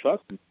from there.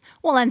 Trust me.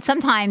 Well, and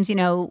sometimes,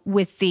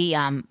 with the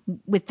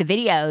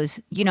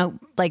videos,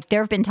 like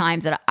there have been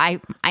times that I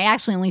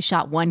actually only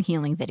shot one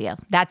healing video.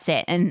 That's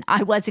it. And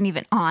I wasn't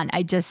even on.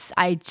 I just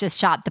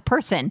shot the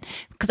person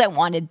because I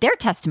wanted their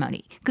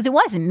testimony, because it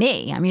wasn't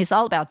me. I mean, it's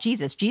all about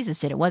Jesus. Jesus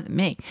did it. It wasn't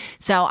me.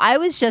 So I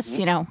was just,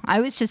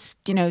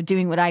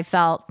 doing what I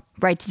felt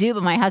right to do.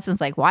 But my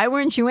husband's like, why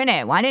weren't you in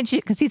it? Why didn't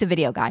you? Because he's a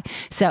video guy.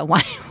 So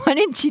why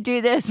didn't you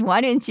do this? Why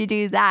didn't you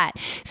do that?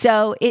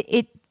 So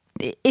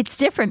it's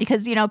different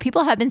because,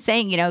 people have been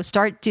saying,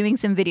 start doing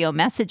some video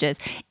messages.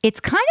 It's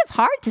kind of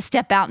hard to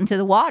step out into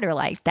the water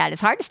like that.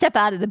 It's hard to step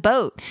out of the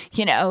boat,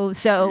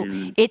 so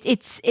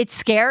it's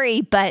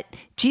scary, but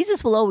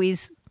Jesus will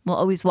always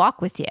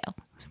walk with you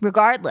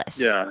regardless.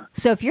 Yeah.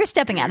 So if you're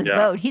stepping out of the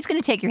boat, he's going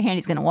to take your hand.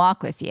 He's going to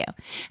walk with you.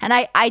 And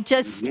I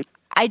just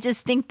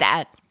think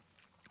that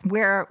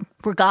where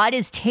God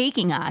is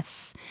taking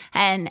us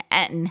and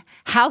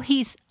how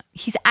he's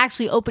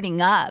actually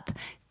opening up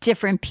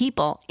different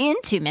people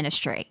into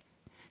ministry,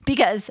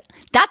 because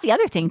that's the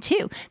other thing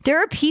too. There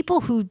are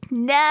people who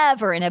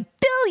never in a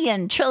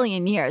billion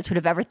trillion years would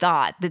have ever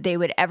thought that they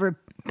would ever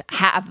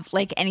have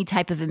like any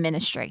type of a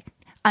ministry.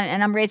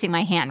 And I'm raising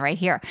my hand right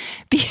here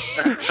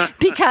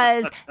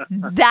because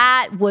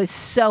that was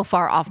so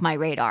far off my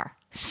radar,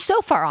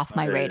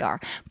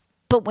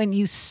 But when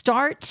you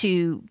start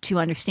to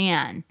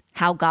understand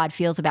how God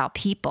feels about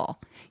people,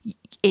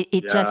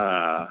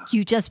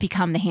 you just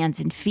become the hands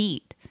and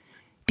feet.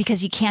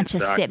 Because you can't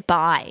just sit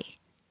by.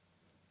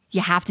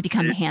 You have to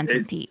become the hands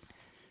and feet.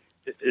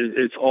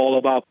 It's all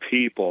about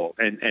people.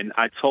 And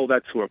I told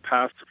that to a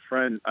pastor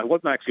friend. I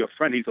wasn't actually a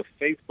friend. He's a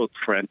Facebook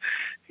friend.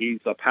 He's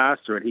a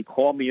pastor. And he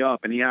called me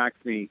up and he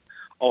asked me,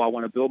 I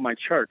want to build my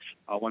church.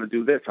 I want to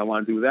do this. I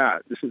want to do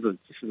that. This is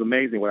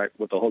amazing what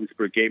the Holy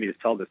Spirit gave me to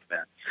tell this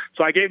man.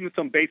 So I gave him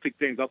some basic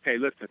things. Okay,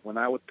 listen, when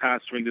I was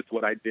pastoring, this is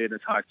what I did.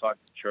 This is how I started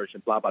the church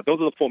and blah, blah. Those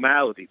are the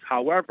formalities.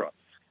 However,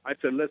 I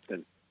said,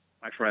 listen,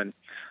 my friend,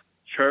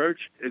 church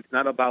is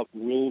not about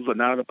rules or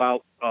not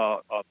about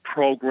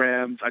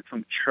programs. I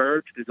said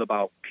church is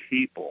about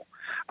people.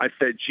 I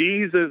said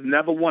Jesus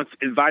never once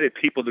invited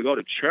people to go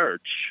to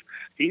church.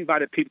 He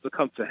invited people to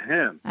come to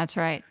him. That's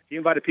right. He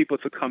invited people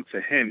to come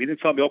to him. He didn't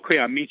tell me, okay,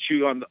 I'll meet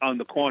you on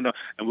the corner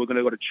and we're going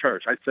to go to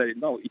church. I said,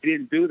 no, he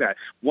didn't do that.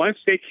 Once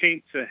they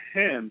came to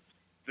him,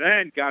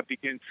 then God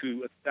began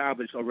to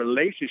establish a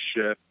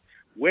relationship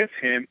with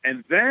him,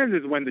 and then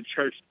is when the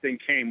church thing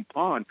came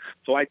upon.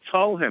 So I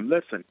told him,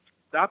 listen,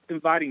 stop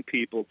inviting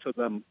people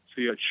to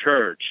your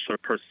church, or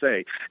per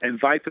se.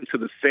 Invite them to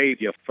the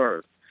Savior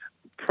first.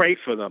 Pray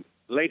for them.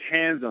 laid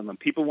hands on them.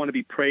 People want to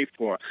be prayed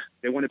for.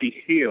 They want to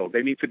be healed.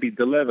 They need to be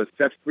delivered,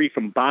 set free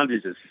from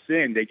bondages,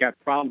 sin. They got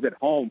problems at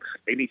home.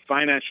 They need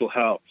financial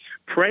help.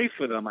 Pray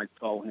for them, I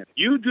told him.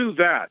 You do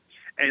that.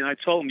 And I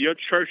told him, your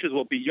church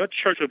will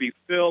be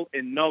filled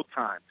in no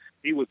time.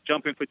 He was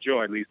jumping for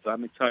joy, Lisa. Let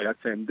me tell you. I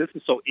said, this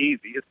is so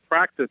easy. It's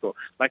practical.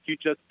 Like you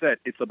just said,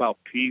 it's about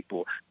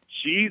people.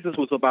 Jesus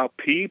was about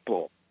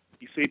people.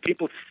 You see,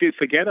 people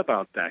forget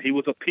about that. He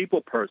was a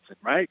people person,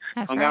 right?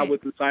 That's hung out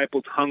with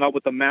disciples, hung out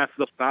with the masses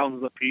of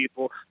thousands of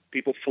people.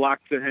 People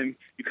flocked to him.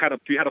 You had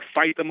to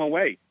fight them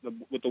away.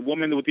 With the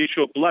woman with the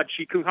issue of blood,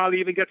 she could hardly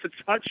even get to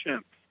touch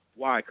him.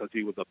 Why? Because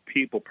he was a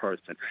people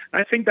person.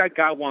 And I think that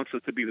God wants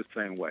us to be the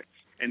same way.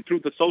 And through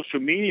the social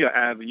media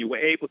avenue,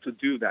 we're able to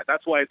do that.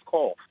 That's why it's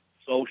called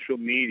social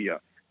media.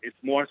 It's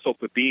more so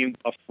for being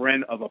a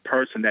friend of a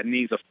person that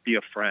needs to be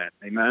a friend.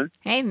 Amen?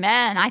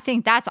 Amen. I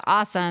think that's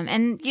awesome.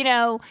 And, you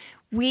know,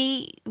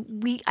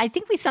 I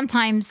think we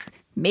sometimes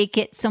make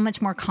it so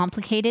much more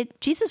complicated.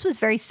 Jesus was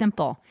very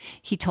simple.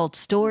 He told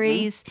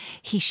stories. Mm-hmm.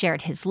 He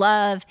shared his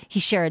love. He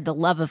shared the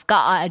love of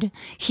God.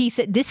 He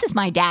said, this is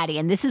my daddy,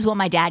 and this is what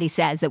my daddy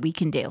says that we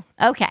can do.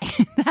 Okay.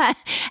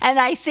 And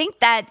I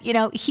think that, you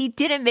know, he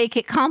didn't make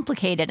it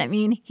complicated. I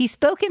mean, he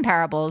spoke in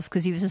parables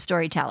because he was a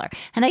storyteller.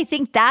 And I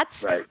think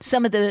that's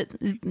some of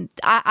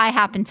I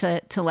happen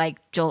to like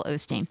Joel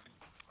Osteen.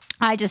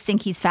 I just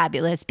think he's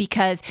fabulous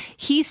because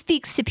he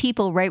speaks to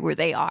people right where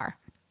they are.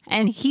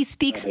 And he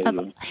speaks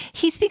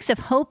of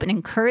hope and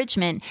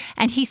encouragement,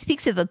 and he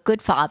speaks of a good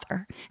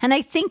father. And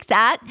I think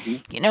that,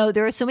 you know,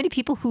 there are so many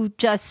people who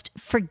just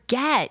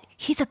forget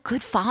he's a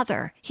good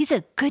father. He's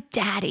a good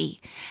daddy.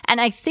 And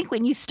I think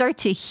when you start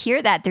to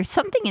hear that, there's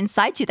something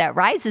inside you that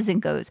rises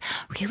and goes,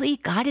 really?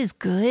 God is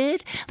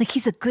good? Like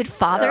he's a good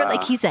father? Yeah.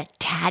 Like he's a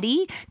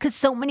daddy? Because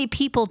so many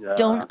people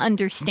don't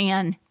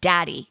understand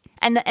daddy.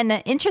 And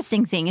the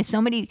interesting thing is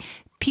so many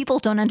people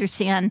don't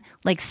understand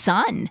like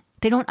son.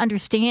 They don't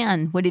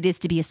understand what it is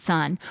to be a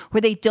son, or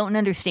they don't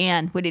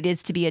understand what it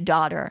is to be a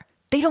daughter.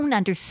 They don't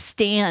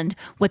understand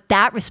what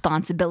that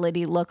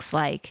responsibility looks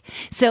like.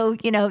 So,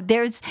 you know,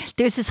 there's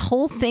this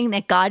whole thing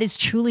that God is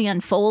truly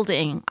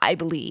unfolding, I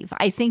believe.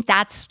 I think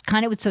that's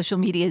kind of what social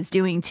media is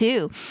doing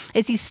too,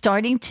 is he's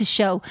starting to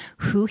show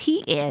who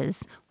he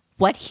is,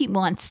 what he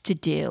wants to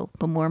do,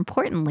 but more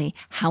importantly,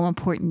 how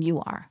important you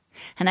are.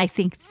 And I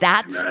think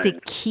that's the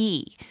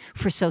key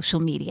for social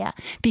media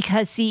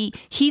because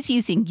he's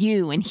using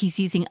you and he's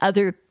using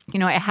other, you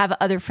know, I have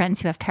other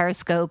friends who have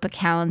Periscope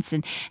accounts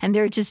and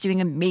they're just doing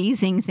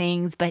amazing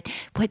things. But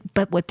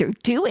what they're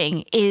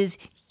doing is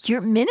you're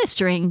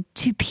ministering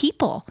to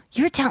people.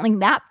 You're telling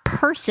that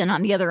person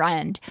on the other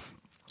end,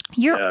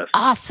 you're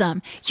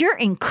awesome. You're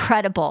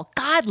incredible.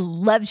 God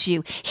loves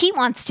you. He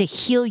wants to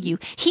heal you.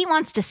 He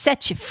wants to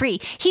set you free.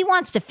 He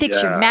wants to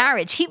fix your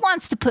marriage. He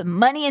wants to put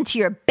money into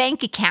your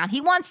bank account. He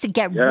wants to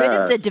get rid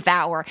of the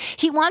devourer.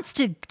 He wants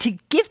to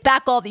give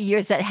back all the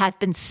years that have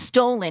been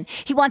stolen.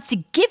 He wants to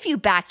give you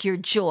back your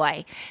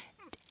joy.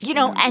 You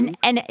know, and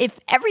if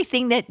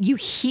everything that you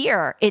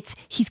hear, it's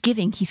he's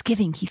giving, he's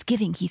giving, he's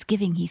giving, he's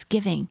giving, he's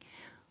giving.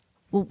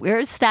 Well,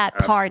 where's that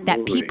part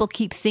that people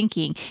keep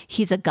thinking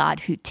he's a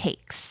God who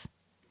takes?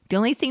 The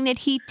only thing that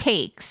he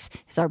takes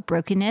is our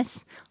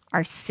brokenness,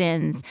 our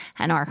sins,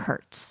 and our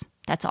hurts.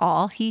 That's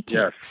all he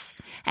takes.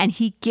 And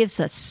he gives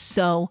us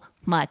so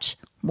much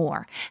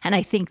more. And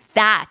I think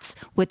that's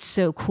what's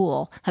so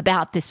cool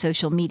about this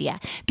social media,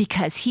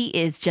 because he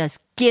is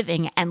just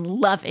giving and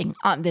loving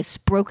on this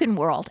broken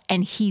world,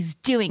 and he's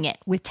doing it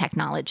with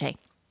technology.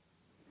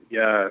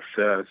 Yes.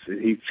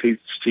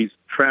 He's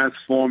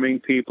transforming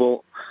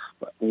people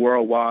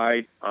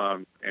worldwide,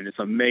 and it's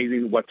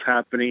amazing what's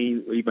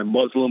happening. Even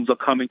Muslims are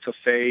coming to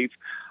faith.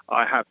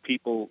 I have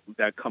people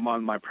that come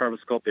on my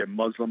Periscope. They're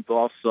Muslims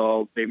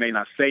also. They may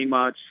not say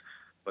much,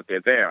 but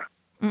they're there.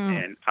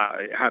 And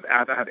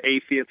I've had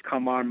atheists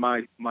come on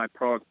my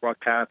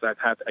broadcast. I've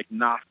had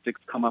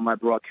agnostics come on my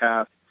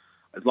broadcast.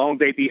 As long as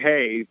they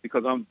behave,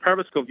 because on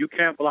Periscope you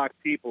can't block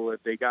people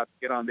if they get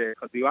on there.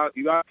 Because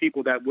you got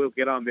people that will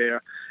get on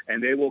there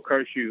and they will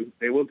curse you.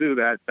 They will do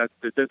that. That's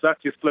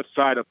just flip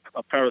side of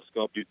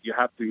Periscope. You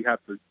have to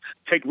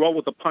roll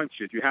with the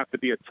punches. You have to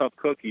be a tough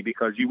cookie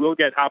because you will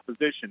get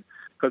opposition.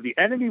 Because the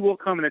enemy will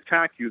come and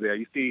attack you there.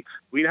 You see,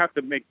 we have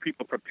to make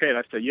people prepared.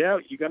 I said, you're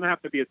gonna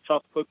have to be a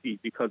tough cookie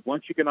because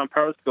once you get on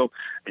Periscope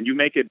and you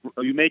make it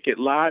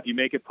live, you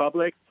make it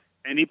public.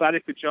 Anybody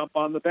could jump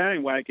on the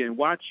bandwagon and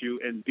watch you,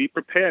 and be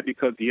prepared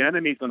because the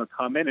enemy's going to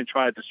come in and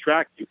try to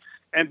distract you.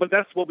 But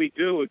that's what we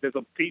do. Is there's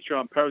a feature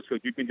on Periscope.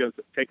 You can just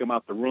take them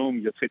out the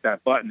room, just hit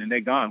that button, and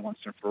they're gone once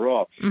and for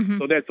all. Mm-hmm.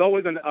 So there's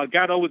always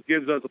God always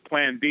gives us a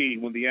plan B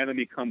when the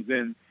enemy comes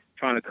in,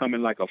 trying to come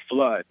in like a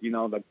flood. You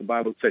know, like the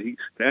Bible says,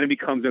 the enemy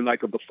comes in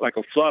like a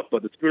flood,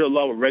 but the Spirit of the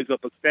Lord will raise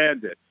up a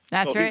standard.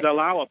 That's right.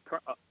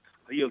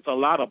 He's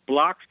allowed a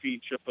block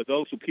feature for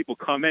those who people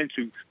come in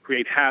to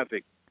create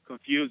havoc,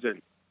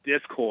 confusion,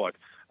 discord.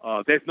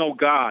 There's no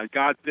God.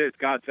 God this,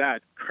 God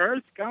that.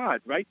 Curse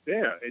God right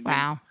there. And,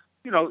 wow.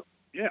 You know,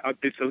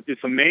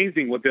 it's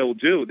amazing what they'll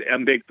do.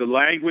 And the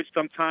language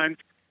sometimes,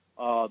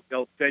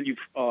 They'll send you,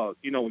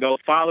 they'll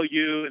follow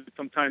you, and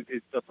sometimes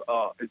it's a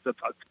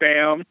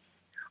spam.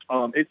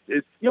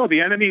 It's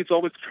the enemy is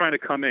always trying to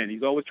come in.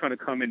 He's always trying to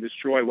come and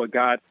destroy what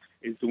God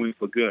is doing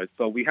for good.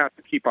 So we have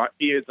to keep our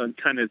ears,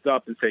 antennas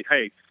up, and say,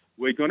 hey,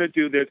 we're going to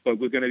do this, but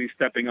we're going to be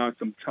stepping on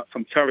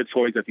some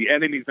territories that the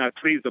enemy's not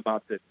pleased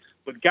about this.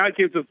 But God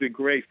gives us the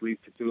grace,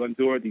 Lisa, to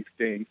endure these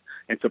things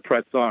and to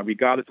press on,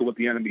 regardless of what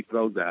the enemy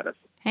throws at us.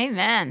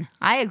 Amen.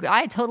 I agree.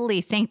 I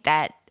totally think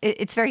that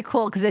it's very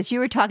cool because as you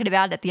were talking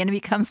about that the enemy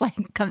comes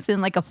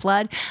in like a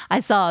flood. I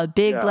saw a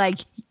big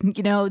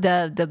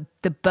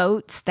the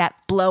boats that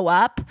blow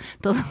up,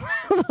 the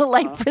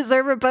life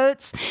preserver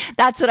boats.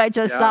 That's what I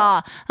just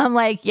saw. I'm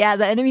like,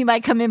 the enemy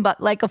might come in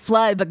but like a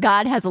flood, but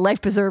God has a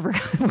life preserver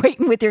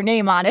waiting with your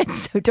name on it.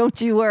 So don't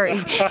you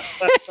worry.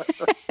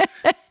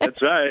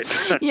 That's right.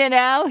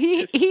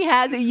 He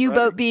has a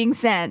U-boat being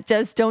sent.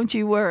 Just don't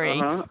you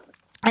worry.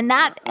 And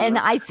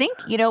I think,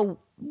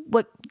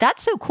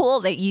 that's so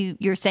cool that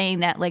you're saying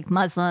that like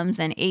Muslims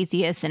and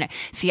atheists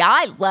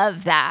I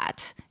love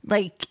that.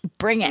 Like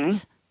bring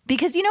it.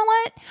 Because you know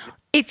what?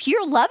 If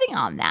you're loving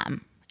on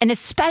them and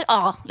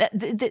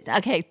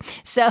okay.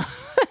 So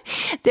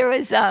there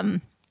was,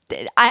 I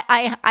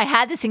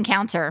had this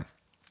encounter.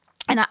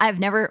 And I've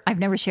never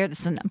shared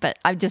this, but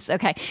I'm just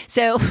okay.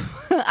 So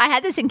I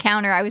had this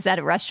encounter. I was at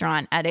a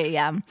restaurant at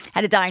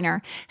a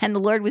diner, and the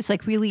Lord was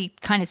like really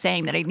kind of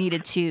saying that I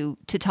needed to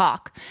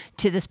talk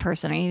to this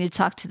person. I needed to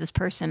talk to this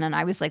person, and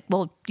I was like,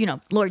 well,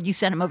 Lord, you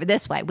sent him over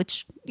this way,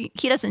 which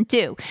he doesn't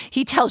do.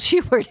 He tells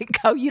you where to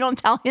go. You don't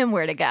tell him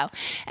where to go.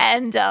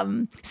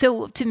 And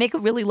so to make a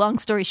really long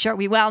story short,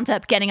 we wound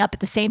up getting up at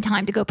the same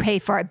time to go pay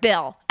for our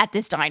bill at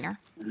this diner.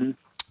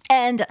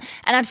 And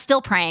I'm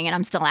still praying and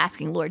I'm still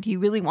asking, Lord, do you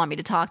really want me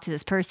to talk to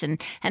this person?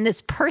 And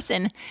this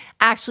person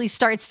actually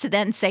starts to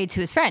then say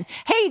to his friend,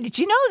 hey, did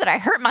you know that I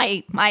hurt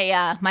my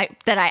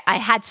that I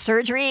had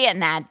surgery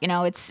and that,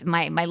 it's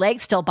my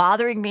leg's still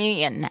bothering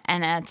me and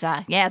it's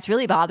it's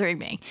really bothering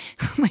me.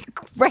 I'm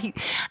like, right.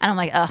 And I'm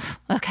like, oh,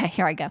 okay,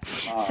 here I go.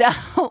 Wow.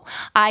 So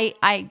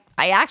I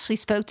actually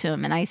spoke to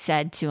him and I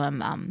said to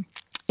him,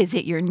 is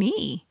it your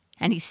knee?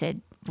 And he said,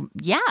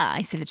 yeah.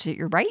 I said, it's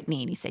your right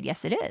knee. And he said,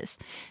 yes, it is.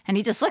 And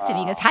he just looked at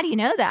me. He goes, how do you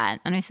know that?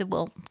 And I said,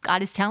 well,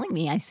 God is telling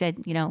me. I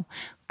said,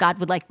 God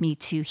would like me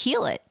to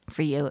heal it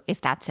for you if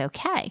that's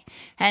okay.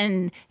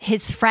 And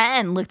his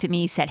friend looked at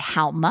me and said,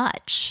 how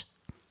much?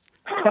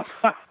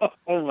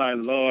 Oh, my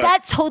Lord.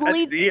 That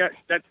totally.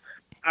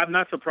 I'm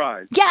not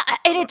surprised. Yeah.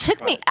 And it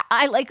took me.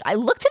 I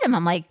looked at him.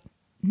 I'm like,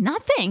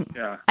 nothing.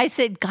 Yeah. I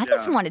said, God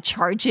doesn't want to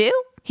charge you.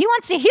 He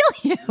wants to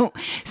heal you.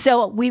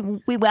 So we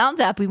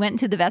went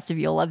into the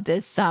vestibule of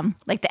this,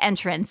 like the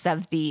entrance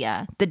of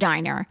the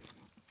diner.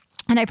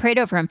 And I prayed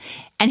over him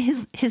and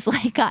his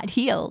leg got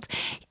healed.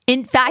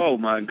 In fact, oh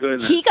my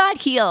goodness, he got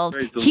healed.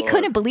 He Lord.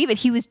 Couldn't believe it.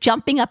 He was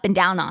jumping up and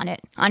down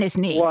on his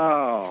knee.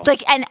 Wow.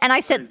 And I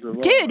said,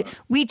 dude,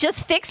 we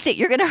just fixed it.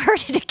 You're going to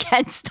hurt it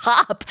again.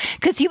 Stop.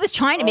 Because he was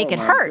trying to make it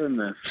hurt.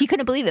 Goodness. He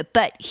couldn't believe it.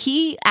 But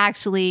he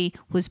actually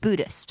was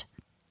Buddhist.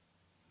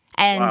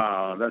 And,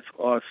 wow, that's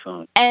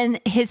awesome. And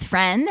his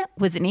friend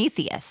was an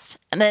atheist.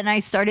 And then I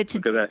started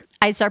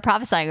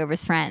prophesying over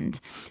his friend.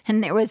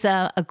 And there was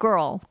a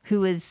girl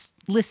who was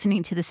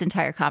listening to this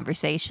entire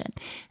conversation.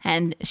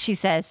 And she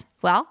says,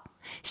 well,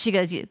 she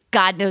goes,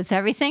 God knows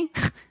everything.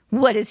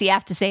 What does he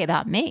have to say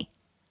about me?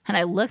 And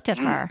I looked at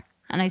her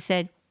and I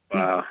said,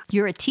 wow.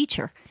 You're a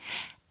teacher.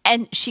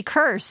 And she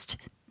cursed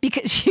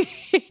because she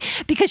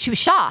was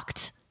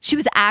shocked. She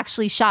was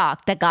actually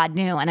shocked that God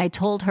knew. And I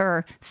told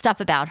her stuff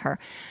about her.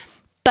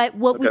 But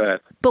what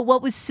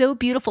was so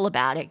beautiful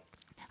about it,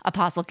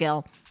 Apostle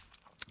Gil,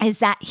 is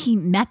that he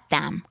met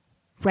them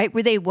right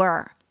where they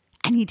were,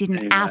 and he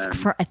didn't ask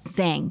for a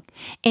thing.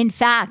 In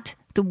fact,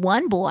 the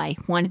one boy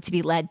wanted to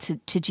be led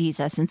to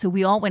Jesus, and so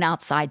we all went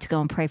outside to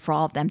go and pray for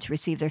all of them to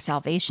receive their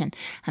salvation.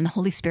 And the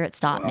Holy Spirit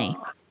stopped me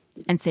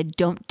and said,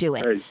 don't do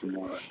it.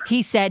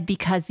 He said,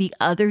 because the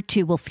other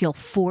two will feel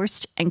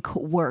forced and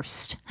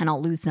coerced, and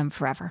I'll lose them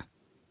forever.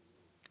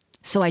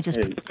 So I just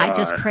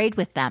prayed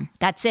with them.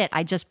 That's it.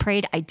 I just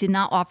prayed. I did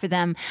not offer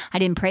them. I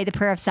didn't pray the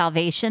prayer of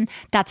salvation.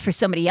 That's for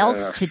somebody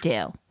else to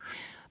do.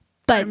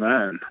 But,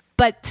 Amen.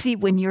 But see,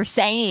 when you're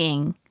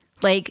saying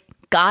like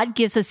God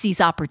gives us these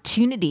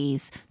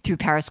opportunities through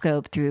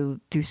Periscope, through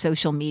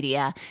social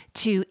media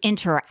to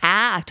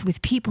interact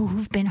with people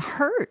who've been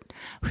hurt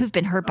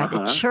by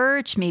the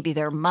church. Maybe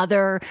their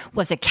mother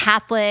was a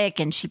Catholic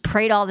and she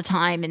prayed all the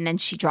time and then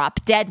she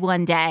dropped dead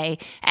one day.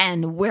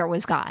 And where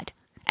was God?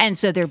 And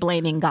so they're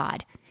blaming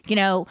God.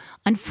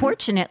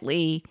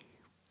 Unfortunately,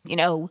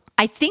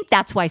 I think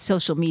that's why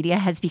social media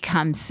has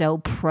become so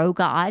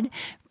pro-God,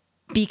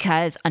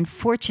 because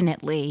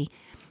unfortunately,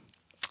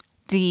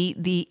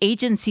 the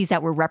agencies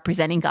that were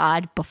representing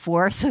God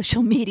before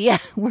social media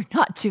were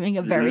not doing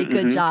a very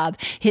good job.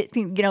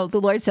 The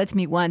Lord said to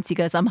me once, he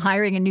goes, I'm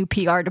hiring a new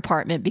PR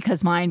department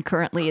because mine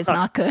currently is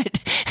not good.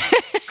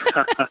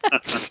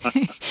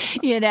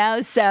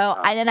 So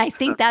and I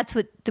think that's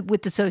what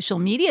with the social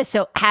media.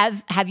 So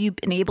have you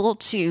been able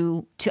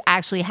to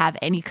actually have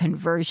any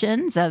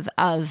conversions of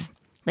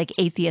like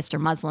atheists or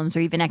Muslims or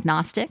even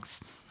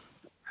agnostics?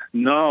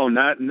 No,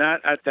 not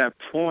at that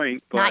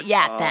point. But, not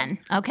yet, then.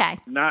 Okay.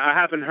 I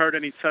haven't heard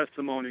any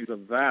testimonies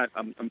of that.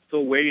 I'm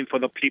still waiting for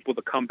the people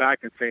to come back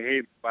and say,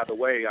 "Hey, by the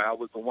way, I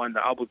was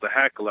the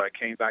heckler. I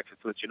came back to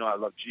let you know I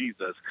love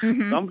Jesus."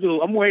 Mm-hmm.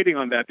 So I'm waiting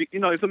on that.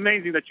 It's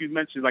amazing that you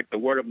mentioned like the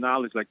word of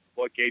knowledge, like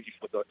what gave you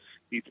for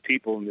these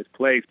people in this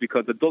place,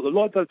 because the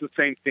Lord does the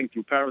same thing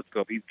through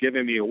Periscope. He's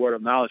giving me a word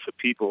of knowledge for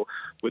people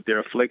with their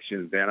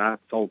afflictions, and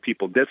I've told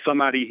people there's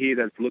somebody here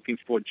that's looking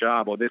for a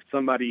job, or there's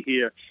somebody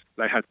here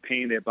that has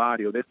pain in their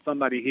body, or there's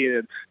somebody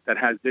here that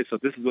has this, or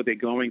this is what they're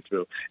going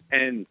through.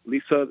 And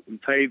Lisa, I'll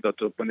tell you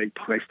that when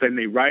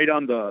they write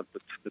on the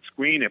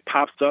screen, it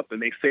pops up,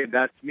 and they say,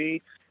 "That's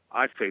me."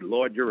 I say,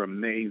 "Lord, you're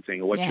amazing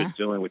at what you're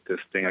doing with this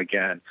thing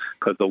again,"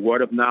 because the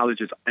word of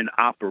knowledge is an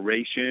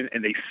operation,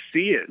 and they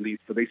see it,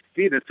 Lisa. They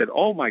see it and said,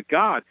 "Oh my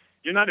God,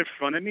 you're not in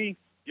front of me.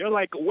 You're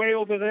like way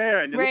over there,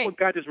 and look what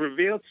God just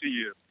revealed to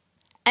you."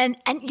 And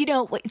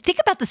think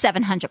about the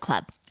 700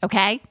 Club,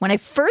 okay? When I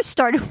first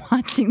started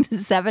watching the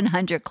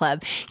 700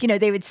 Club,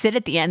 they would sit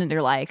at the end and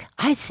they're like,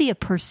 "I see a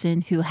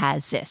person who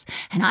has this,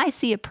 and I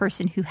see a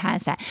person who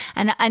has that."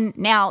 And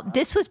now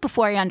this was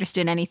before I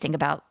understood anything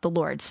about the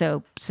Lord,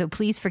 so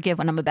please forgive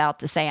what I'm about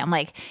to say. I'm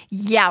like,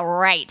 yeah,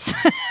 right.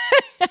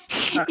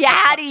 Yeah,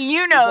 how do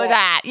you know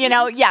that?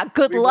 Yeah,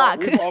 good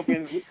luck.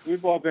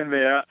 We've all been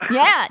there.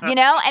 Yeah,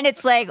 and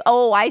it's like,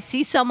 oh, I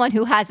see someone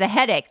who has a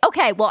headache.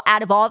 Okay, well,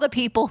 out of all the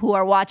people who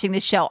are watching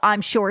this show, I'm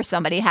sure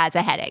somebody has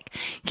a headache.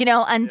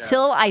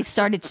 Until I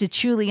started to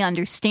truly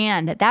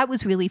understand that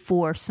was really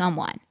for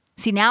someone.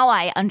 See, now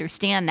I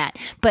understand that.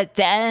 But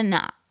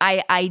then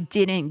I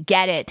didn't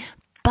get it.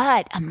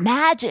 But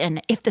imagine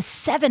if the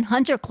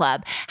 700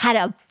 Club had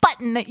a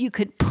button that you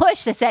could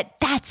push that said,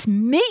 "That's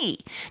me."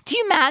 Do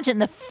you imagine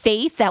the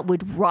faith that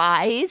would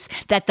rise,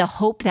 that the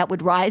hope that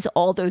would rise,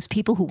 all those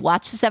people who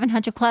watch the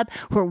 700 Club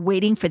who are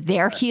waiting for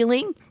their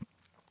healing?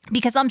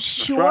 Because I'm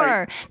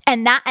sure,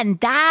 and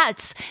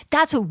that's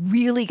what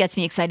really gets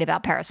me excited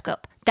about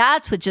Periscope.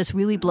 That's what just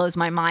really blows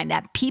my mind,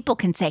 that people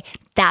can say,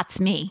 "That's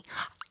me.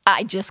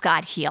 I just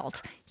got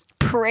healed.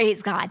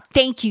 Praise God.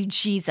 Thank you,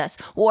 Jesus."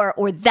 Or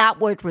that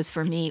word was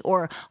for me.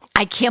 Or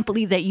I can't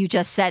believe that you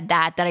just said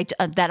that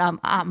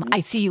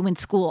I see you in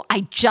school. I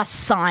just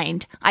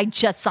signed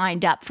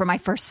up for my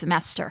first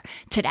semester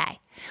today.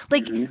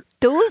 Like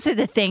those are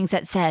the things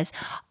that says,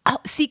 oh,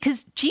 see,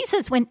 because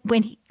Jesus, when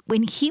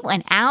he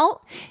went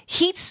out,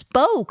 he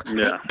spoke,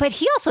 but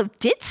he also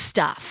did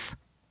stuff.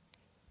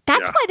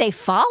 That's why they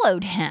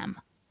followed him.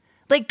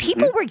 Like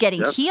people were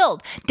getting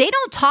healed. They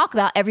don't talk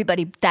about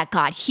everybody that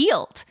got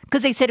healed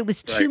because they said it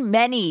was too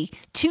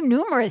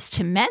numerous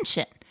to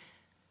mention.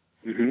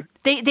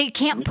 They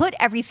can't put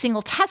every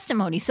single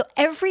testimony. So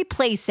every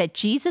place that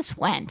Jesus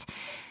went,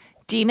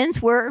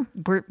 demons were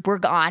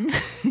gone.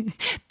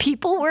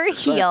 People were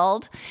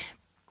healed.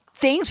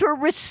 Things were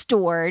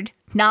restored.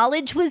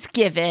 Knowledge was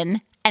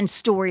given, and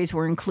stories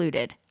were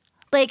included.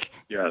 Like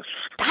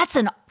that's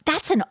an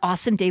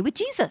awesome day with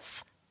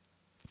Jesus.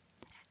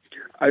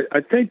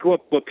 I think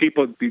what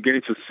people are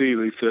beginning to see,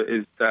 Lisa,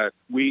 is that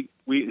we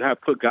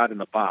have put God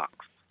in a box.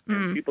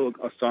 And people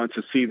are starting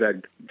to see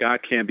that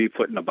God can't be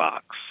put in a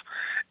box.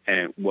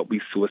 And what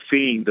we're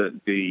seeing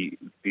the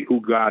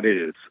who God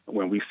is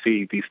when we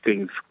see these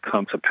things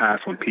come to pass,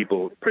 when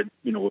people,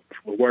 the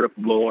word of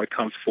the Lord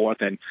comes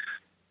forth and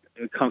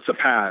it comes to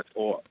pass,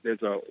 or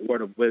there's a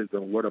word of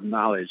wisdom, word of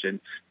knowledge, and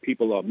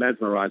people are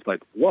mesmerized,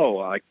 like, whoa,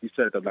 like you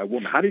said to that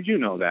woman, how did you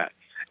know that?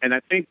 And I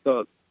think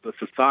the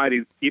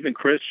society, even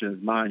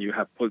Christians, mind you,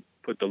 have put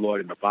the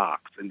Lord in the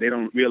box, and they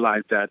don't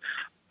realize that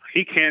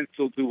he can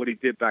still do what he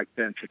did back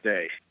then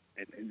today.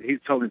 And he's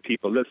telling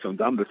people, listen,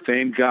 I'm the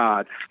same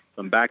God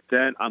from back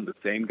then. I'm the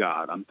same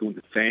God. I'm doing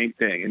the same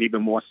thing, and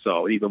even more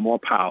so, even more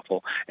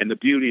powerful. And the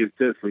beauty is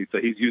this, Lisa,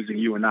 he's using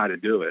you and I to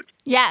do it.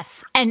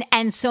 Yes,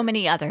 and so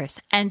many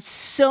others,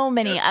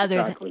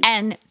 Exactly.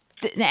 And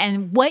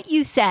what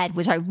you said,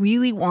 which I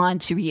really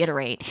want to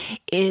reiterate,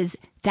 is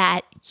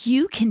that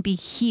you can be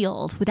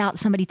healed without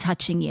somebody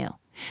touching you,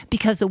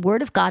 because the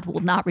word of God will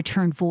not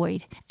return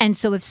void. And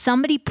so if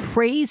somebody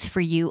prays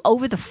for you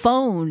over the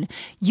phone,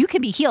 you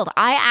can be healed.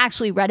 I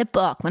actually read a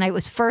book when I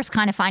was first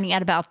kind of finding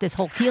out about this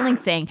whole healing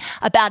thing,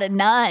 about a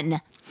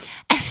nun.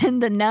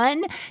 And the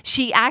nun,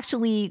 she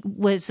actually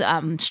was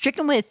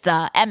stricken with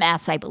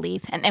MS, I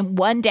believe. And then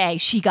one day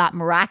she got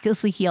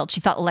miraculously healed. She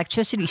felt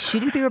electricity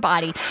shooting through her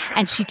body,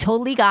 and she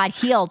totally got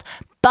healed.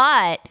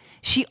 But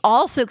she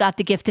also got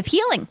the gift of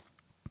healing.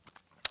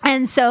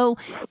 And so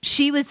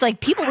she was like,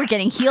 people were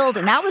getting healed,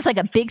 and that was like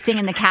a big thing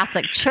in the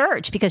Catholic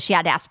Church because she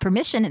had to ask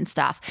permission and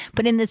stuff.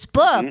 But in this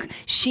book,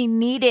 she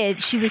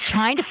was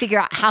trying to figure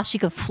out how she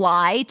could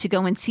fly to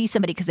go and see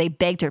somebody because they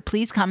begged her,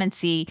 please come and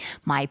see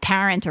my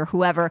parent or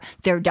whoever.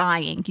 They're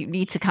dying. You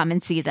need to come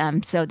and see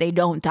them so they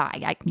don't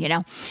die,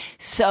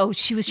 So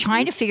she was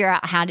trying to figure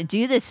out how to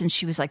do this, and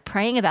she was like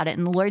praying about it.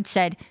 And the Lord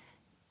said,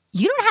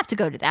 you don't have to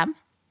go to them.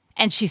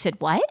 And she said,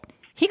 what?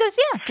 He goes,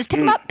 yeah, just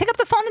pick up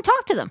the phone and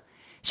talk to them.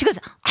 She goes,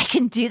 I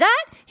can do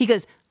that? He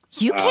goes,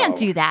 you can't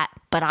do that,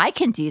 but I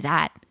can do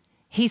that.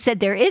 He said,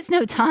 there is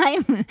no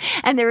time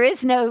and there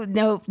is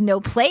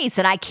no place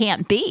that I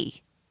can't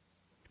be.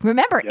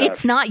 Remember,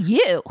 It's not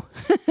you.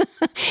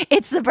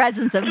 It's the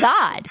presence of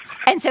God.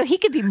 And so he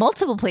could be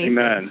multiple places.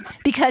 Amen.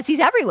 Because he's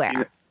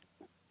everywhere.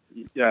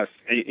 Yes.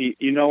 And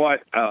you know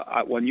what?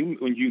 When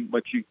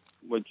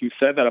you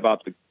said that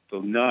about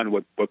the nun,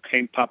 what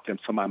popped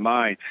into my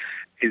mind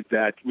is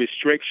that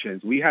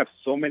restrictions. We have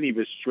so many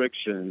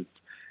restrictions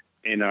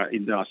in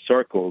our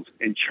circles,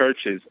 in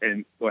churches,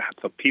 and what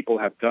some people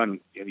have done,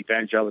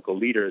 evangelical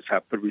leaders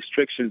have put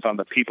restrictions on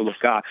the people of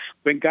God.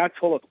 When God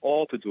told us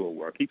all to do a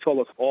work, he told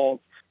us all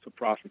to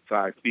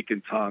prophesy, speak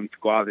in tongues,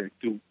 go out and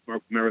do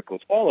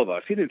miracles, all of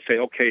us. He didn't say,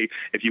 okay,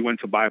 if you went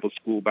to Bible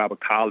school, Bible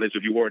college,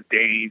 if you were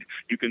ordained,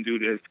 you can do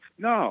this.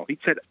 No, he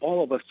said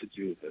all of us to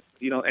do this,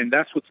 and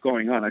that's what's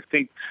going on. I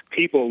think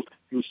people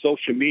through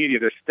social media,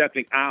 they're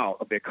stepping out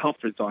of their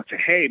comfort zone and say,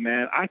 hey,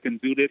 man, I can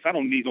do this. I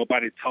don't need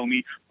nobody to tell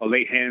me or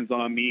lay hands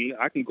on me.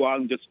 I can go out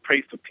and just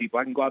pray for people.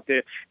 I can go out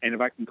there, and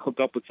if I can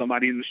hook up with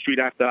somebody in the street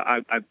after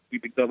we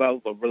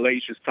develop a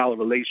solid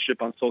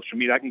relationship on social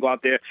media, I can go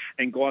out there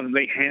and go out and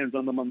lay hands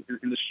on them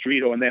in the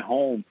street or in their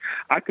home.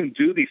 I can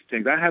do these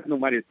things. I have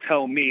nobody to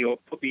tell me or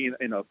put me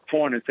in a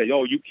corner and say,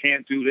 oh, you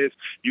can't do this,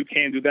 you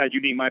can't do that,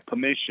 you need my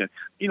permission.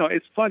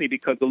 It's funny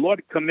because the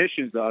Lord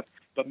commissions us,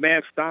 but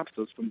man stops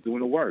us from doing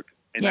the work.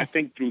 And yes. I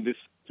think through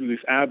this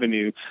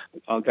avenue,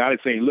 God is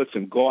saying,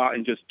 listen, go out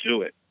and just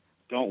do it.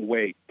 Don't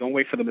wait. Don't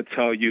wait for them to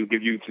tell you,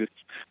 give you just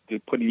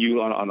putting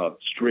you on a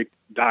strict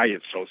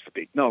diet, so to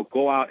speak. No,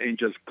 go out and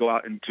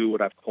do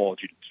what I've called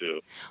you to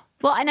do.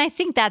 Well, and I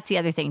think that's the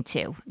other thing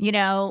too.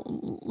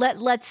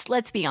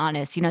 Let's be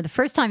honest. The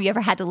first time you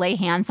ever had to lay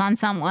hands on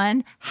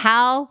someone,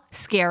 how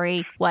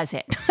scary was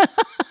it?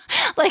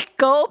 Like,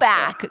 go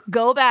back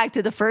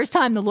to the first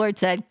time the Lord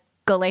said,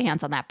 go lay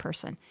hands on that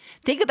person.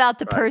 Think about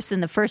the person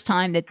the first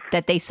time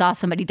that they saw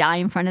somebody die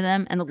in front of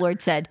them, and the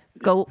Lord said,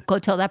 go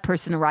tell that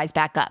person to rise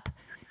back up.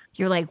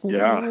 You're like,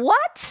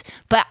 what?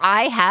 But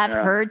I have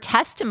heard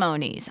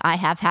testimonies. I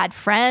have had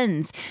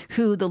friends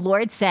who the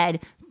Lord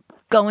said,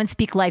 go and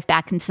speak life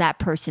back into that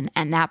person,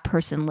 and that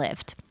person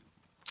lived.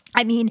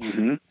 I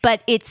mean,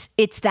 but it's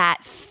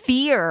that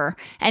fear,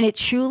 and it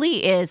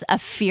truly is a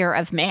fear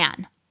of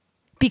man.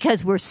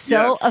 Because we're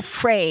so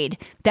afraid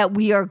that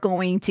we are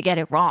going to get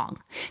it wrong,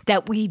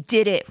 that we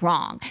did it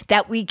wrong,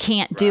 that we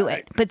can't do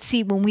it. But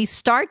see, when we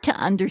start to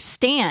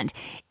understand,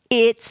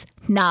 it's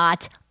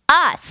not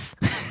us.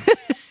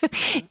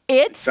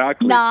 It's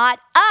not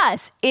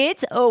us.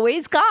 It's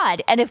always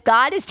God. And if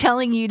God is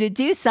telling you to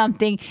do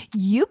something,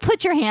 you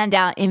put your hand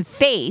out in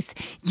faith.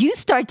 You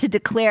start to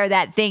declare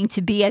that thing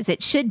to be as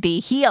it should be,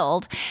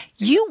 healed.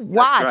 You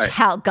watch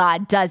how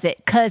God does it,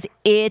 because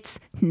it's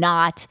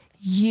not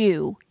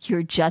you're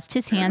just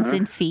his hands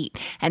and feet.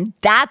 And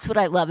that's what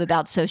I love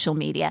about social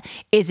media,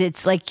 is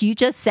it's like you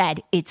just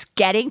said, it's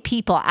getting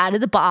people out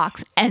of the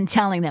box and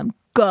telling them,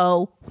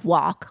 go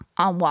walk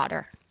on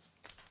water.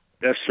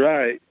 That's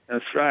right.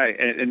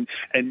 And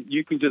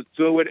you can just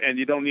do it, and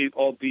you don't need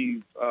all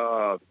these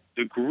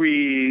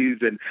degrees,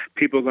 and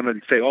people are going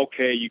to say,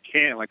 okay, you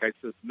can't, like I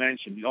just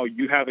mentioned,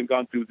 you haven't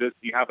gone through this,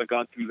 you haven't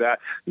gone through that.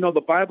 The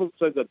Bible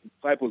says that the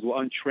disciples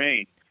were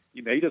untrained.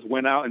 They just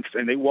went out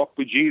and they walked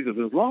with Jesus.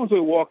 As long as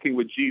we're walking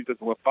with Jesus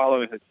and we're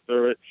following his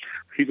spirit,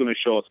 he's going to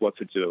show us what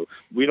to do.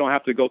 We don't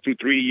have to go through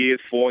 3 years,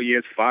 4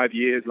 years, 5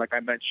 years, like I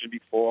mentioned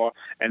before.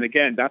 And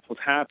again, that's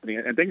what's happening.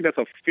 And I think there's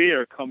a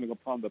fear coming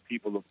upon the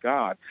people of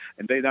God.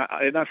 And they're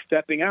not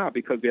stepping out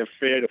because they're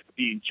afraid of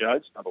being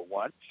judged, number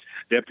one.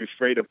 They're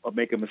afraid of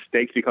making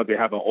mistakes because they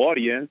have an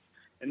audience.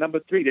 And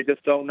number three, they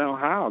just don't know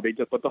how.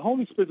 But the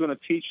Holy Spirit's going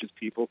to teach his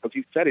people, because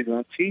he said he's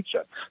going to teach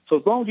us. So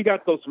as long as you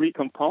got those three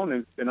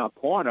components in our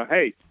corner,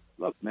 hey,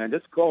 look, man,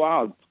 just go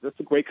out. That's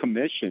a great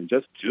commission.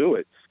 Just do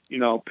it.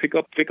 Pick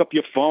up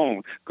your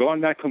phone, go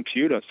on that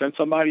computer, send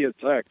somebody a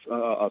text,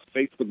 a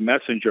Facebook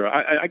Messenger.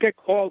 I get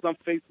calls on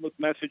Facebook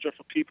Messenger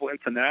for people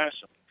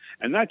internationally,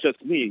 and not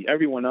just me,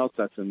 everyone else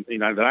that's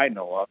that I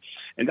know of.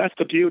 And that's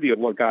the beauty of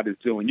what God is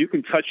doing. You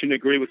can touch and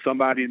agree with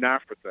somebody in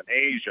Africa, in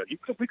Asia.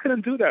 We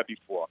couldn't do that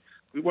before.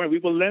 We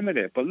were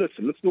limited. But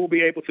listen, let's see what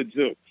we're able to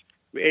do.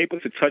 We're able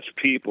to touch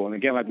people. And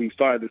again, like we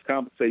started this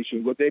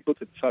conversation, we're able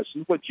to touch.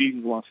 This is what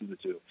Jesus wants us to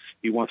do.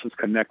 He wants us to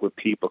connect with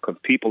people, because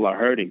people are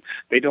hurting.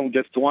 They don't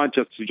just want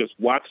us to just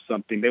watch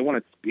something. They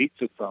want to speak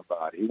to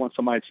somebody. They want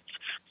somebody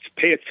to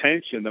pay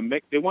attention.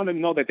 They want to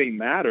know that they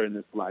matter in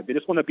this life. They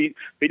just want to be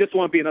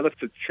another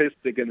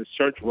statistic in the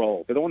church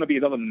roll. They don't want to be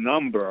another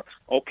number.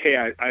 Okay,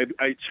 I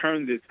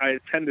attend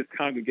this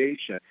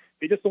congregation.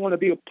 They just don't want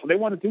to they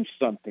want to do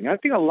something. I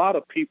think a lot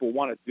of people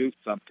want to do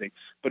something.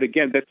 But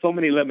again, there's so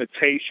many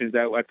limitations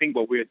that I think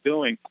what we're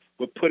doing,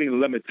 we're putting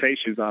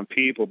limitations on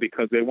people,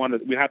 because we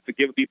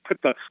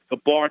put the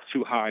bar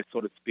too high, so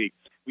to speak.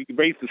 We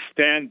raise the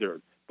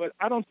standard. But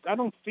I don't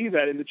see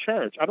that in the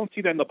church. I don't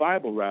see that in the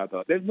Bible,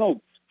 rather. There's no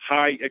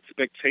high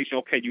expectation.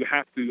 Okay, you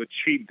have to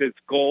achieve this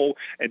goal,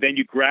 and then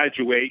you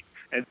graduate,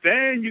 and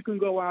then you can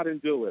go out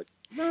and do it.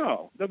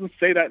 No, it doesn't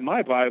say that in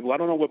my Bible. I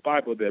don't know what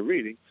Bible they're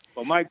reading,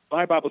 but my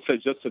Bible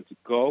says just to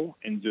go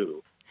and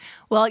do.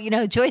 Well,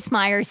 Joyce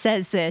Meyer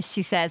says this.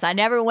 She says, I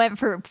never went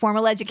for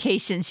formal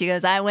education. She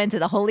goes, I went to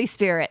the Holy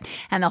Spirit,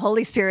 and the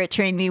Holy Spirit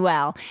trained me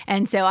well.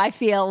 And so I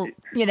feel,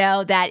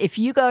 that if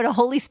you go to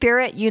Holy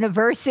Spirit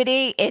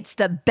University, it's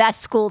the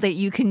best school that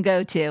you can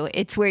go to.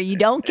 It's where you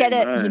don't get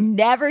it. You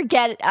never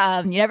get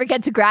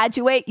to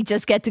graduate. You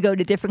just get to go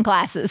to different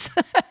classes.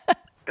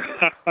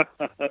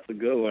 That's a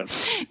good one.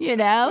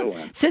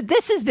 So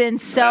this has been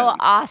so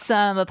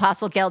awesome,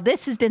 Apostle Gil.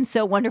 This has been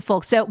so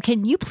wonderful. So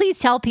can you please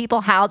tell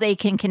people how they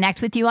can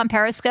connect with you on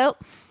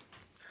Periscope?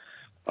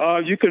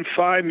 You can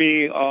find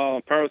me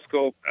on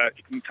Periscope.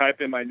 You can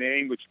type in my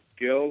name, which is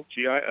Gil,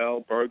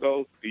 Gil,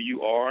 Burgos,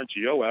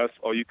 Burgos,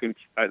 or you can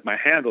at my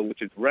handle,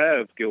 which is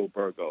Rev Gil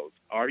Burgos,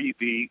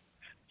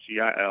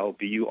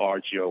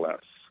 REVGILBURGOS.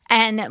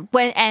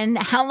 And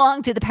how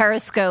long do the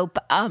Periscope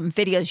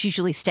videos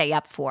usually stay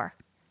up for?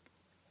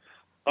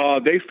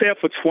 They stay up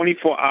for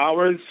 24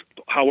 hours.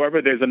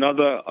 However, there's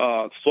another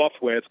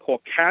software. It's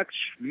called Catch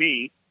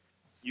Me.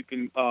 You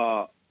can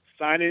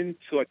sign in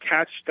to a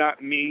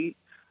Catch.me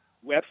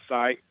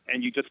website,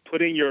 and you just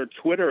put in your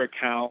Twitter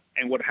account.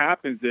 And what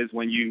happens is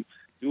when you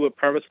do a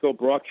Periscope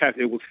broadcast,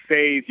 it will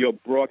save your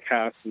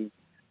broadcasts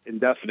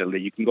indefinitely.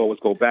 You can always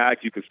go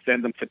back. You can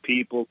send them to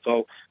people.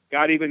 So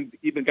God even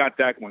got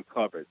that one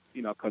covered.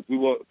 Because we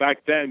were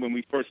back then when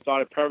we first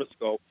started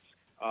Periscope.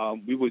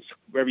 We was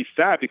very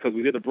sad because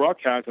we did a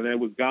broadcast and then it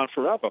was gone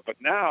forever. But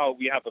now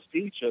we have a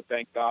feature,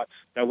 thank God,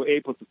 that we're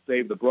able to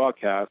save the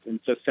broadcast and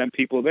just send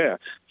people there.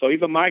 So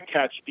even my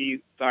Catch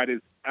Me site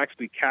is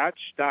actually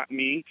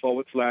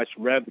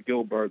catch.me/Rev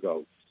Gil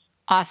Burgos.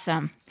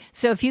 Awesome.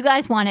 So if you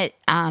guys want to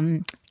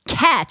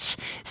catch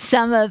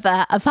some of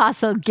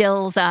Apostle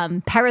Gil's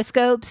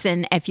Periscopes,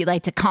 and if you'd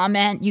like to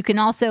comment, you can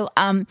also,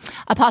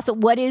 Apostle,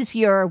 what is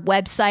your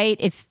website?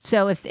 If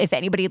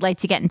anybody would like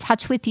to get in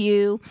touch with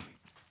you,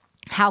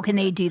 how can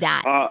they do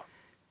that?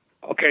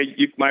 Okay,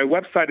 my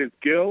website is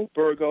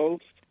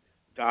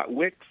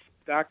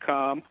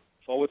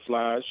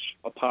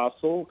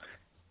gilburgos.wix.com/apostle.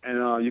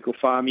 And you can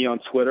find me on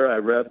Twitter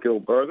at Rev Gil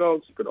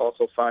Burgos. You can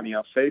also find me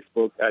on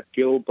Facebook at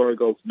Gil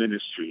Burgos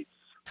Ministries.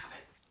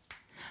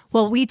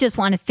 Well, we just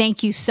want to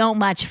thank you so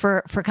much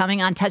for coming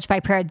on Touched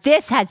by Prayer.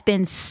 This has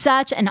been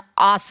such an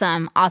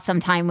awesome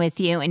time with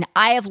you. And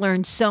I have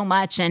learned so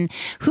much. And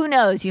who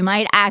knows, you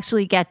might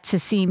actually get to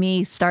see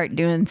me start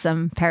doing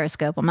some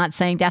Periscope. I'm not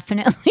saying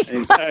definitely.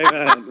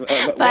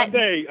 But one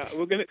day,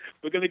 we're gonna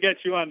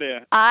get you on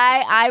there.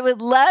 I would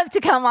love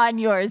to come on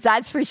yours.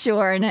 That's for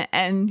sure. And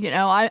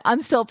I'm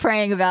still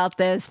praying about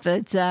this.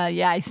 But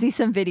I see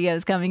some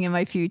videos coming in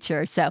my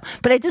future.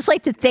 But I'd just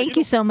like to thank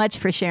you so much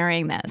for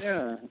sharing this.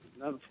 Yeah.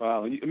 Not a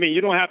problem. I mean,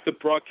 you don't have to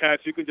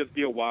broadcast. You can just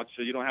be a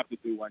watcher. You don't have to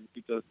do one.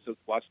 You can just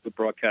watch the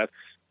broadcast.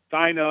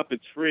 Sign up.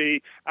 It's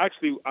free.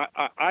 Actually,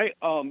 I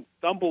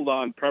stumbled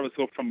on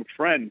Periscope from a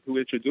friend who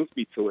introduced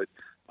me to it.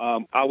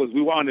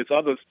 We were on this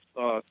other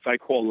site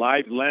called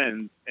Live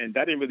Lens, and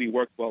that didn't really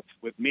work well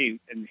with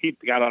me, and he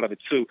got out of it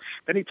too.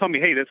 Then he told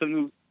me, hey, there's a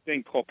new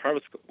thing called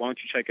Periscope. Why don't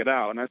you check it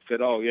out? And I said,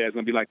 oh, yeah, it's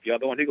going to be like the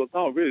other one. He goes,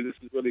 no, really, this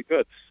is really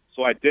good.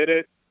 So I did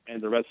it.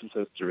 And the rest is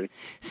history.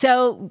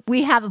 So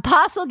we have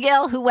Apostle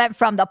Gil who went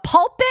from the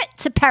pulpit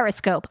to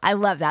Periscope. I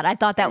love that. I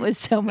thought that was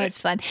so much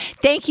fun.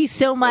 Thank you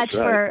so much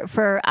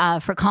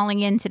for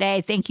calling in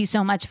today. Thank you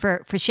so much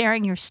for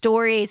sharing your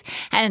stories.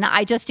 And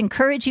I just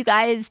encourage you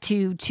guys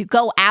to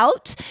go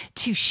out,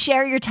 to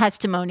share your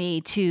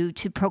testimony, to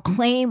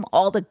proclaim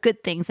all the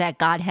good things that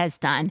God has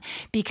done,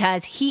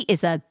 because He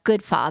is a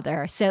good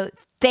Father. So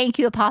thank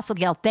you, Apostle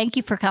Gil. Thank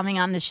you for coming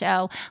on the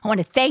show. I want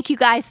to thank you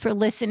guys for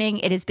listening.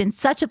 It has been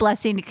such a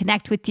blessing to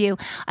connect with you.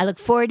 I look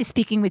forward to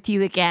speaking with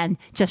you again.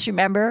 Just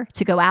remember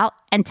to go out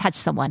and touch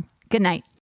someone. Good night.